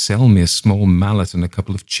stonemason to sell me a small mallet and a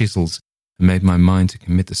couple of chisels, and made my mind to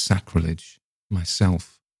commit the sacrilege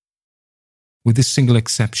myself. With this single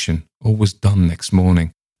exception, all was done next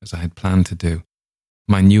morning, as I had planned to do.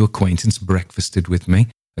 My new acquaintance breakfasted with me,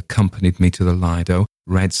 accompanied me to the Lido,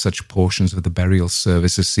 read such portions of the burial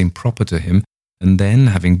service as seemed proper to him, and then,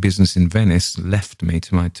 having business in Venice, left me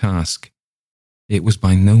to my task. It was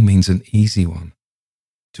by no means an easy one.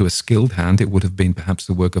 To a skilled hand, it would have been perhaps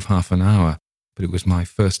the work of half an hour, but it was my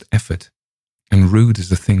first effort. And rude as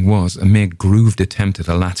the thing was, a mere grooved attempt at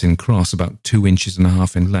a Latin cross about 2.5 inches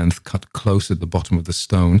in length, cut close at the bottom of the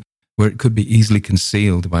stone, where it could be easily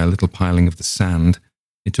concealed by a little piling of the sand,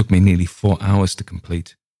 it took me nearly 4 hours to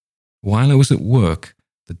complete. While I was at work,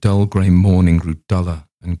 the dull grey morning grew duller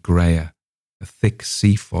and greyer. A thick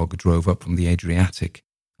sea fog drove up from the Adriatic,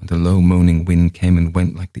 and a low moaning wind came and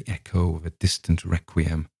went like the echo of a distant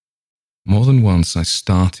requiem. More than once I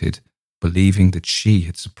started, believing that she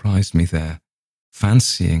had surprised me there,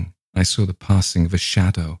 fancying I saw the passing of a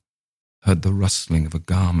shadow, heard the rustling of a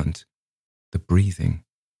garment, the breathing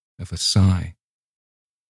of a sigh.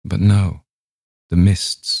 But no, the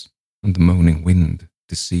mists and the moaning wind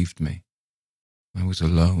deceived me. I was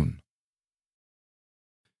alone.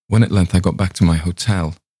 When at length I got back to my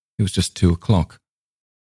hotel, it was just 2:00.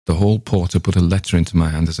 The hall porter put a letter into my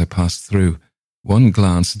hand as I passed through. One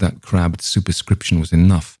glance at that crabbed superscription was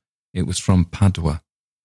enough. It was from Padua.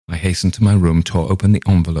 I hastened to my room, tore open the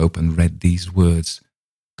envelope, and read these words.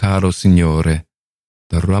 Caro signore,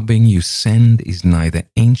 the rubbing you send is neither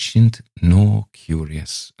ancient nor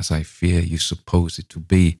curious, as I fear you suppose it to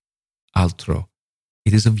be. Altro,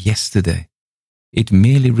 it is of yesterday. It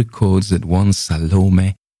merely records that one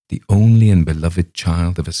Salome, the only and beloved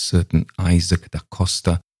child of a certain Isaac da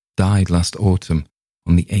Costa, died last autumn,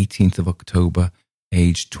 on the 18th of October,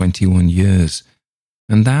 aged 21 years,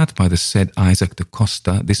 and that by the said Isaac da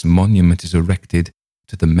Costa this monument is erected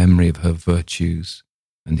to the memory of her virtues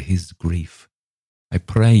and his grief. I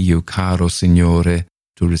pray you, caro signore,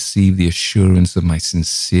 to receive the assurance of my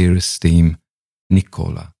sincere esteem.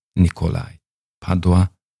 Nicolai,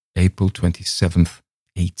 Padua, April 27th,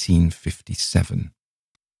 1857.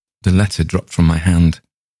 The letter dropped from my hand.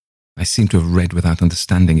 I seemed to have read without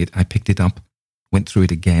understanding it. I picked it up, went through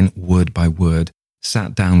it again, word by word,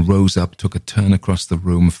 sat down, rose up, took a turn across the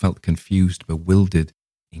room, felt confused, bewildered,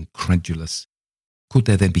 incredulous. Could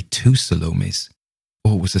there then be two Salomes?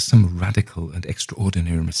 Or was there some radical and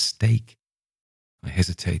extraordinary mistake? I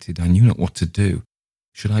hesitated. I knew not what to do.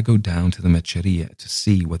 Should I go down to the Merceria to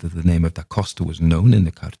see whether the name of da Costa was known in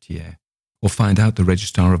the quartier, or find out the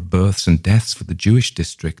registrar of births and deaths for the Jewish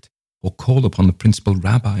district, or call upon the principal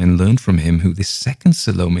rabbi and learn from him who this second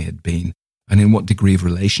Salome had been, and in what degree of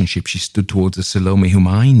relationship she stood towards the Salome whom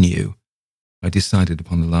I knew? I decided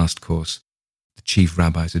upon the last course. The chief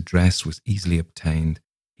rabbi's address was easily obtained.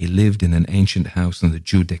 He lived in an ancient house on the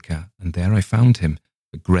Giudecca, and there I found him,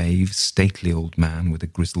 a grave, stately old man with a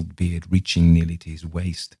grizzled beard reaching nearly to his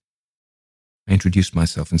waist. I introduced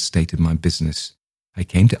myself and stated my business. I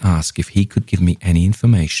came to ask if he could give me any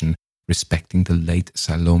information respecting the late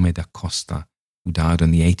Salome da Costa, who died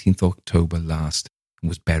on the 18th of October last and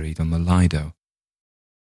was buried on the Lido.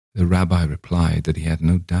 The rabbi replied that he had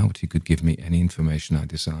no doubt he could give me any information I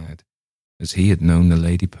desired, as he had known the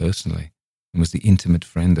lady personally and was the intimate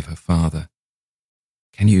friend of her father.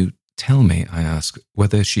 Can you tell me, I asked,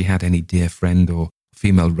 whether she had any dear friend or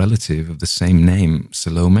female relative of the same name,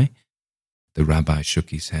 Salome? The rabbi shook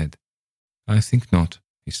his head. I think not,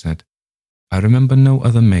 he said. I remember no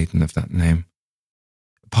other maiden of that name.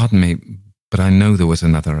 Pardon me, but I know there was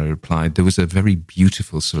another, I replied. There was a very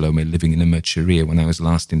beautiful Salome living in a merceria when I was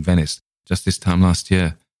last in Venice, just this time last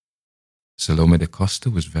year. Salome da Costa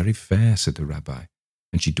was very fair, said the rabbi,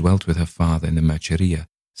 and she dwelt with her father in the merceria.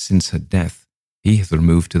 Since her death, he hath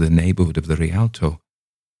removed to the neighbourhood of the Rialto.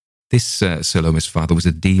 This Salome's father was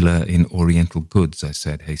a dealer in Oriental goods, I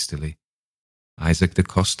said hastily. Isaac da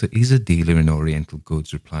Costa is a dealer in Oriental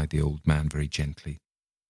goods, replied the old man very gently.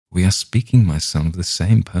 We are speaking, my son, of the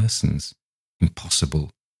same persons. Impossible.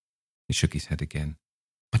 He shook his head again.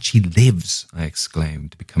 But she lives, I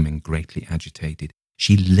exclaimed, becoming greatly agitated.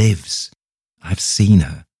 She lives. I've seen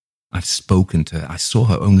her. I've spoken to her. I saw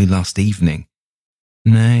her only last evening.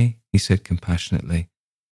 Nay, he said compassionately,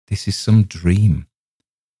 this is some dream.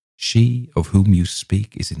 She of whom you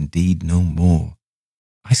speak is indeed no more.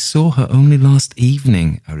 I saw her only last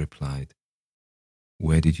evening, I replied.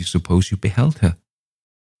 Where did you suppose you beheld her?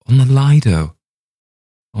 On the Lido.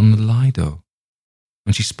 On the Lido.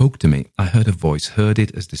 When she spoke to me, I heard her voice, heard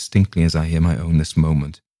it as distinctly as I hear my own this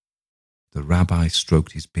moment. The rabbi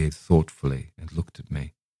stroked his beard thoughtfully and looked at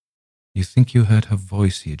me. You think you heard her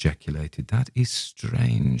voice, he ejaculated. That is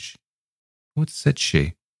strange. What said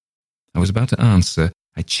she? I was about to answer.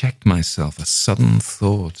 I checked myself. A sudden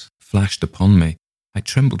thought flashed upon me. I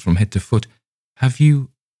trembled from head to foot. Have you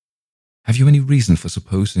any reason for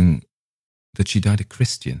supposing that she died a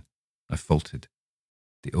Christian? I faltered.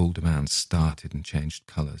 The older man started and changed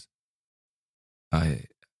colours.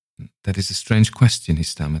 That is a strange question, he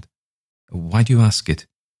stammered. Why do you ask it?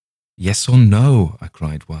 Yes or no? I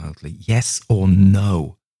cried wildly. Yes or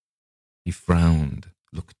no? He frowned,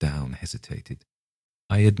 looked down, hesitated.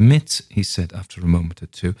 I admit, he said after a moment or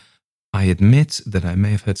two, I admit that I may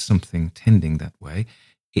have heard something tending that way.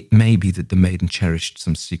 It may be that the maiden cherished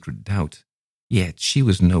some secret doubt. Yet she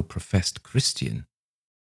was no professed Christian.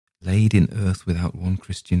 Laid in earth without one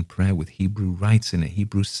Christian prayer, with Hebrew rites in a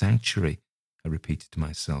Hebrew sanctuary, I repeated to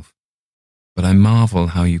myself. But I marvel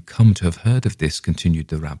how you come to have heard of this, continued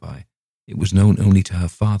the rabbi. It was known only to her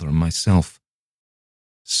father and myself.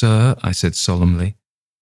 Sir, I said solemnly,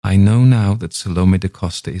 I know now that Salome da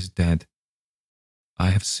Costa is dead.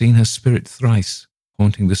 I have seen her spirit thrice,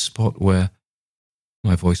 haunting the spot where...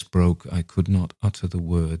 My voice broke. I could not utter the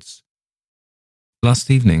words. Last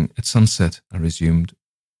evening, at sunset, I resumed,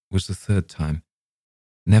 was the third time.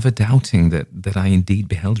 Never doubting that I indeed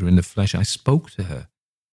beheld her in the flesh, I spoke to her.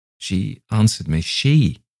 She answered me.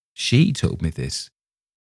 She told me this.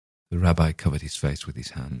 The rabbi covered his face with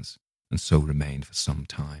his hands, and so remained for some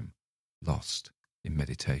time, lost in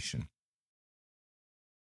meditation.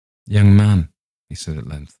 Young man, he said at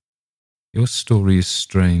length, your story is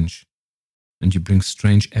strange, and you bring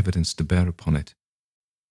strange evidence to bear upon it.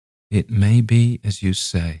 It may be, as you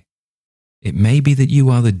say, it may be that you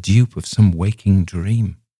are the dupe of some waking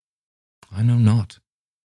dream. I know not.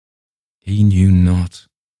 He knew not,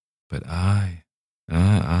 but I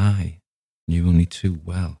knew only too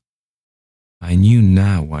well. I knew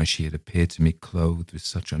now why she had appeared to me clothed with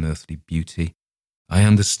such unearthly beauty. I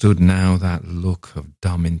understood now that look of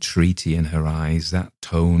dumb entreaty in her eyes, that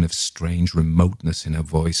tone of strange remoteness in her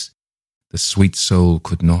voice. The sweet soul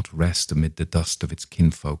could not rest amid the dust of its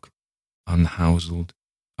kinfolk, unhouselled,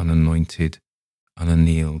 unanointed,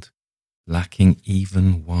 unannealed, lacking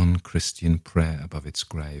even one Christian prayer above its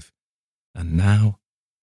grave. And now,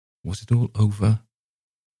 was it all over?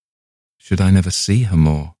 Should I never see her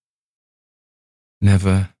more?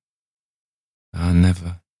 Never,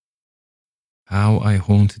 never. How I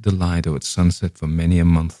haunted the Lido at sunset for many a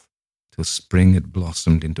month, till spring had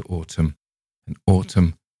blossomed into autumn, and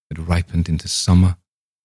autumn had ripened into summer.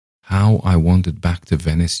 How I wandered back to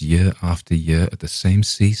Venice year after year at the same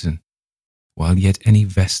season, while yet any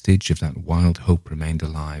vestige of that wild hope remained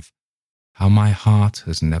alive. How my heart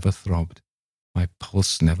has never throbbed, my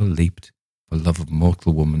pulse never leaped, for love of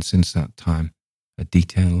mortal woman since that time, are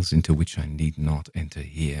details into which I need not enter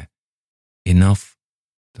here. Enough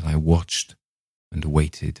that I watched and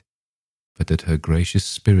waited, but that her gracious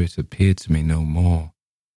spirit appeared to me no more.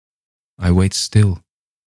 I wait still,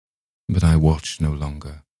 but I watch no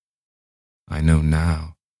longer. I know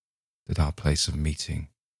now that our place of meeting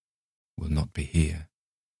will not be here.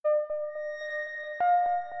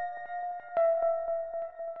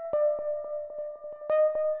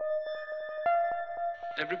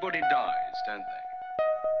 Everybody dies, don't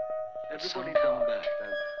they? Everybody come back, don't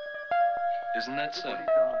they? Isn't that so?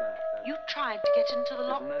 You tried to get into the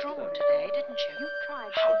locked drawer today, didn't you?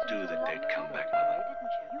 How do the dead come back, Mother?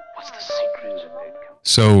 What's the secret of the dead come back?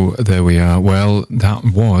 So there we are. Well, that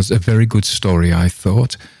was a very good story, I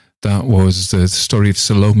thought. That was the story of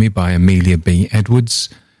Salome by Amelia B. Edwards.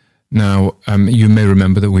 Now, you may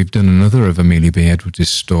remember that we've done another of Amelia B. Edwards'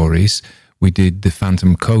 stories. We did The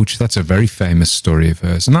Phantom Coach. That's a very famous story of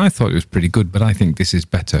hers, and I thought it was pretty good, but I think this is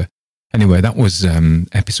better. Anyway, that was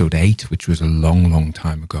episode 8, which was a long, long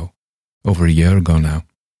time ago, over a year ago now.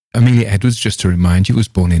 Amelia Edwards, just to remind you, was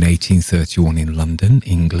born in 1831 in London,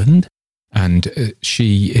 England, and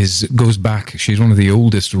she goes back. She's one of the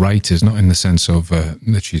oldest writers, not in the sense of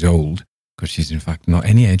that she's old, because she's in fact not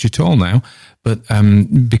any age at all now, but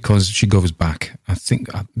because she goes back. I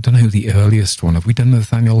don't know who the earliest one. Have we done the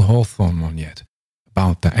Nathaniel Hawthorne one yet?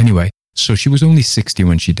 About that. Anyway, so she was only 60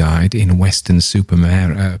 when she died in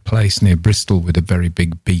Weston-super-Mare, a place near Bristol with a very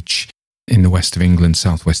big beach in the west of England,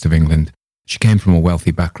 southwest of England. She came from a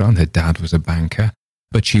wealthy background. Her dad was a banker,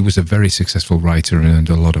 but she was a very successful writer and earned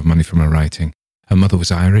a lot of money from her writing. Her mother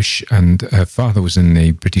was Irish and her father was in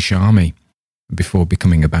the British Army before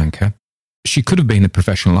becoming a banker. She could have been a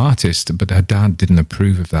professional artist, but her dad didn't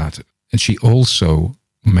approve of that. And she also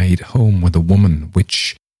made home with a woman,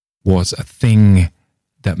 which was a thing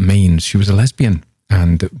that means she was a lesbian.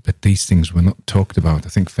 But these things were not talked about. I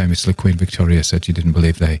think famously Queen Victoria said she didn't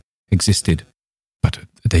believe they existed, but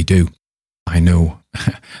they do. I know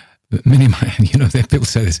many of my, people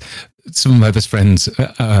say this. Some of my best friends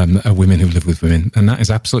are women who live with women, and that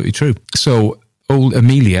is absolutely true. So old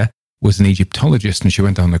Amelia was an Egyptologist, and she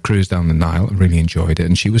went on a cruise down the Nile and really enjoyed it.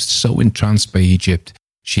 And she was so entranced by Egypt,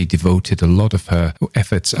 she devoted a lot of her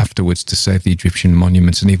efforts afterwards to save the Egyptian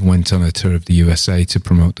monuments and even went on a tour of the USA to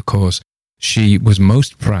promote the cause. she was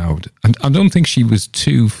most proud, and I don't think she was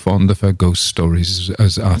too fond of her ghost stories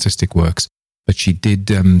as artistic works, but she did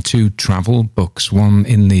 2 travel books, one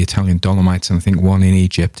in the Italian Dolomites and I think one in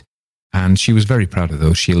Egypt, and she was very proud of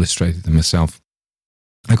those. She illustrated them herself.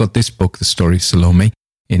 I got this book, The Story of Salome,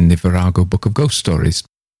 in the Virago Book of Ghost Stories,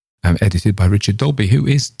 edited by Richard Dolby, who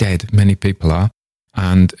is dead, many people are,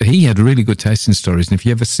 and he had really good taste in stories, and if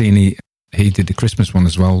you ever seen, he did the Christmas one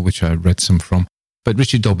as well, which I read some from, but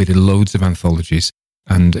Richard Dolby did loads of anthologies,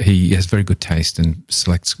 and he has very good taste and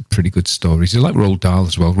selects pretty good stories. He's like Roald Dahl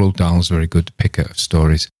as well. Roald Dahl is a very good picker of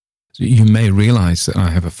stories. So you may realise that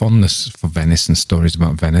I have a fondness for Venice and stories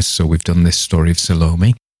about Venice, so we've done this story of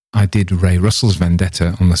Salome. I did Ray Russell's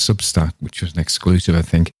Vendetta on the Substack, which was an exclusive, I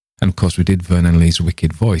think, and of course we did Vernon Lee's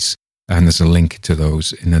Wicked Voice, and there's a link to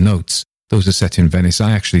those in the notes. Those are set in Venice.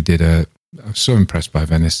 I actually I was so impressed by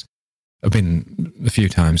Venice. I've been a few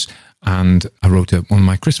times, and I wrote one of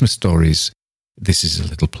my Christmas stories. This is a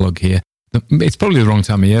little plug here. It's probably the wrong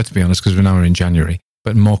time of year, to be honest, because we're now in January,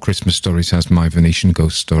 but More Christmas Stories has my Venetian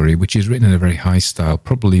Ghost Story, which is written in a very high style,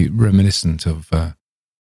 probably reminiscent of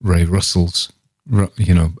Ray Russell's,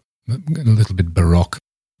 you know, a little bit Baroque,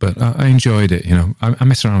 but I enjoyed it, you know. I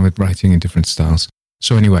mess around with writing in different styles.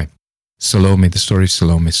 So anyway, Salome, the story of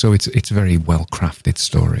Salome. So it's a very well-crafted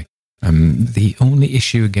story. The only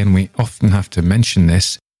issue, again, we often have to mention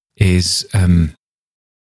this, is it an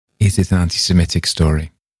anti-Semitic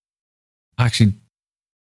story? Actually,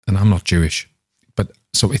 and I'm not Jewish, but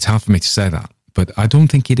so it's hard for me to say that, but I don't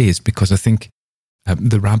think it is, because I think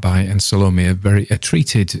the rabbi and Salome are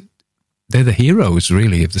treated, they're the heroes,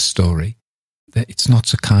 really, of the story. It's not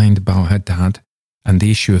so kind about her dad, and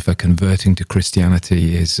the issue of her converting to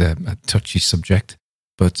Christianity is a touchy subject,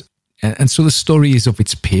 and so the story is of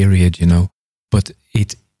its period, you know, but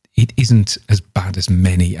it isn't as bad as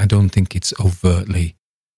many. I don't think it's overtly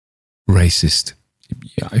racist.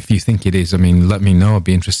 Yeah, if you think it is, I mean, let me know. I'd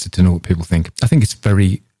be interested to know what people think. I think it's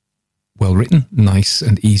very well written, nice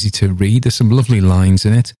and easy to read. There's some lovely lines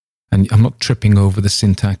in it, and I'm not tripping over the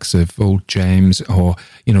syntax of old James or,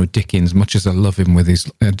 you know, Dickens, much as I love him with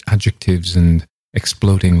his adjectives and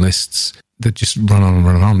exploding lists that just run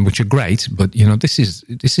on, which are great. But, you know, this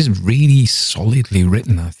is really solidly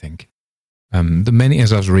written, I think.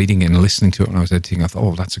 As I was reading it and listening to it when I was editing, I thought,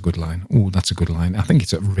 oh, that's a good line. Oh, that's a good line. I think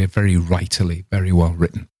it's very writerly, very well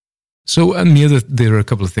written. So, and there are a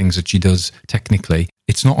couple of things that she does technically.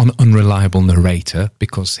 It's not an unreliable narrator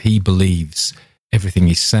because he believes everything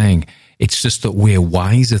he's saying. It's just that we're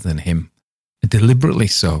wiser than him, deliberately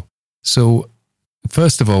so. So,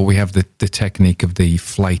 first of all, we have the technique of the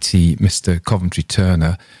flighty Mr. Coventry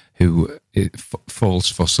Turner, who falls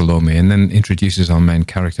for Salome and then introduces our main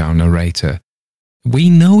character, our narrator. We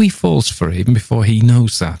know he falls for her even before he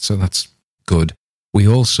knows that, so that's good. We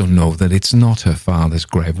also know that it's not her father's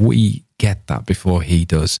grave. We get that before he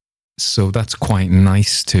does. So that's quite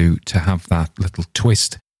nice to have that little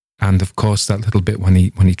twist. And of course, that little bit when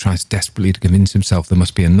he tries desperately to convince himself there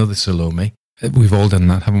must be another Salome. We've all done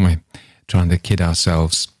that, haven't we? Trying to kid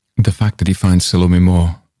ourselves. The fact that he finds Salome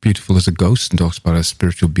more beautiful as a ghost and talks about her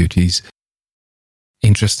spiritual beauties.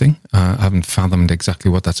 Interesting. I haven't fathomed exactly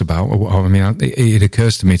what that's about. I mean, it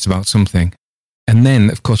occurs to me it's about something. And then,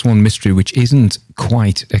 of course, one mystery which isn't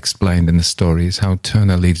quite explained in the story is how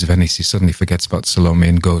Turner leaves Venice. He suddenly forgets about Salome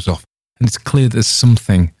and goes off. And it's clear there's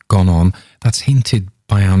something gone on that's hinted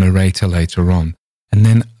by our narrator later on. And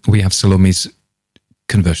then we have Salome's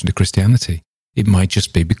conversion to Christianity. It might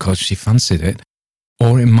just be because she fancied it,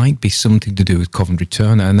 or it might be something to do with Coventry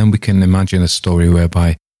Turner. And then we can imagine a story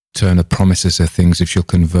whereby Turner promises her things if she'll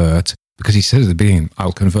convert, because he says at the beginning,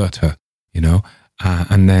 I'll convert her, you know,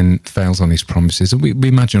 and then fails on his promises. And we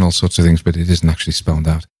imagine all sorts of things, but it isn't actually spelled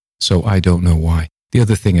out. So I don't know why. The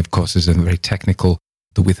other thing, of course, is a very technical,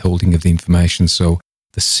 the withholding of the information. So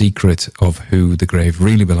the secret of who the grave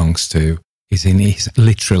really belongs to is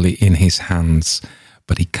literally in his hands,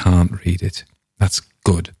 but he can't read it. That's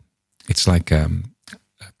good. It's like a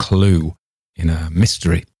clue in a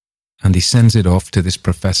mystery. And he sends it off to this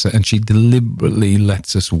professor, and she deliberately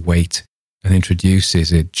lets us wait and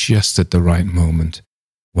introduces it just at the right moment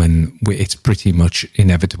when it's pretty much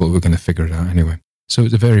inevitable we're going to figure it out anyway. So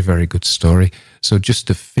it's a very, very good story. So just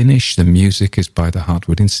to finish, the music is by the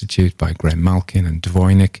Hartwood Institute, by Graham Malkin and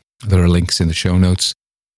Dvoinik. There are links in the show notes.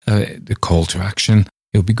 The call to action.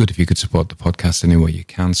 It would be good if you could support the podcast any way you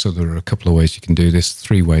can. So there are a couple of ways you can do this.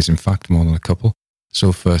 3 ways, in fact, more than a couple.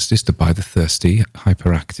 So first is to buy the Thirsty,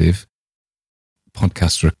 Hyperactive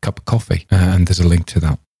podcast for a cup of coffee. And there's a link to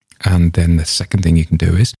that. And then the second thing you can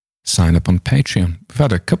do is sign up on Patreon. We've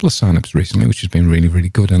had a couple of sign-ups recently, which has been really, really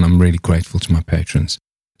good. And I'm really grateful to my patrons.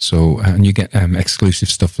 So, and you get exclusive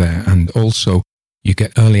stuff there. And also you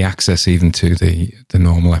get early access even to the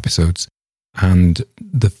normal episodes. And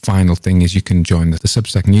the final thing is you can join the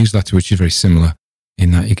Substack newsletter, which is very similar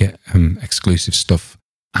in that you get exclusive stuff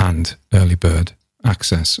and early bird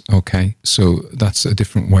access. Okay, so that's a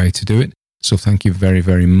different way to do it. So thank you very,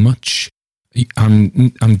 very much.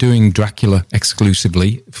 I'm doing Dracula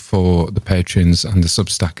exclusively for the patrons and the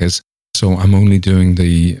Substackers. So I'm only doing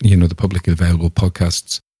the publicly available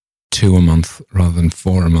podcasts 2 a month rather than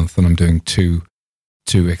 4 a month, and I'm doing two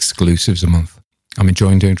exclusives a month. I'm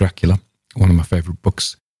enjoying doing Dracula, one of my favourite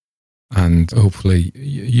books, and hopefully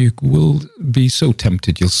you will be so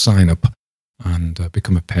tempted you'll sign up and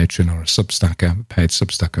become a patron or a Substacker, a paid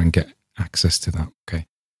Substacker, and get access to that. Okay,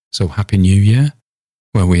 so Happy New Year.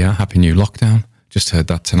 Well, we are Happy New Lockdown. Just heard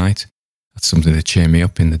that tonight. That's something to cheer me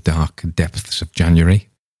up in the dark depths of January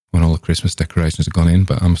when all the Christmas decorations have gone in,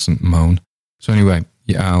 but I mustn't moan. So anyway,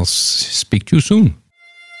 yeah, I'll speak to you soon.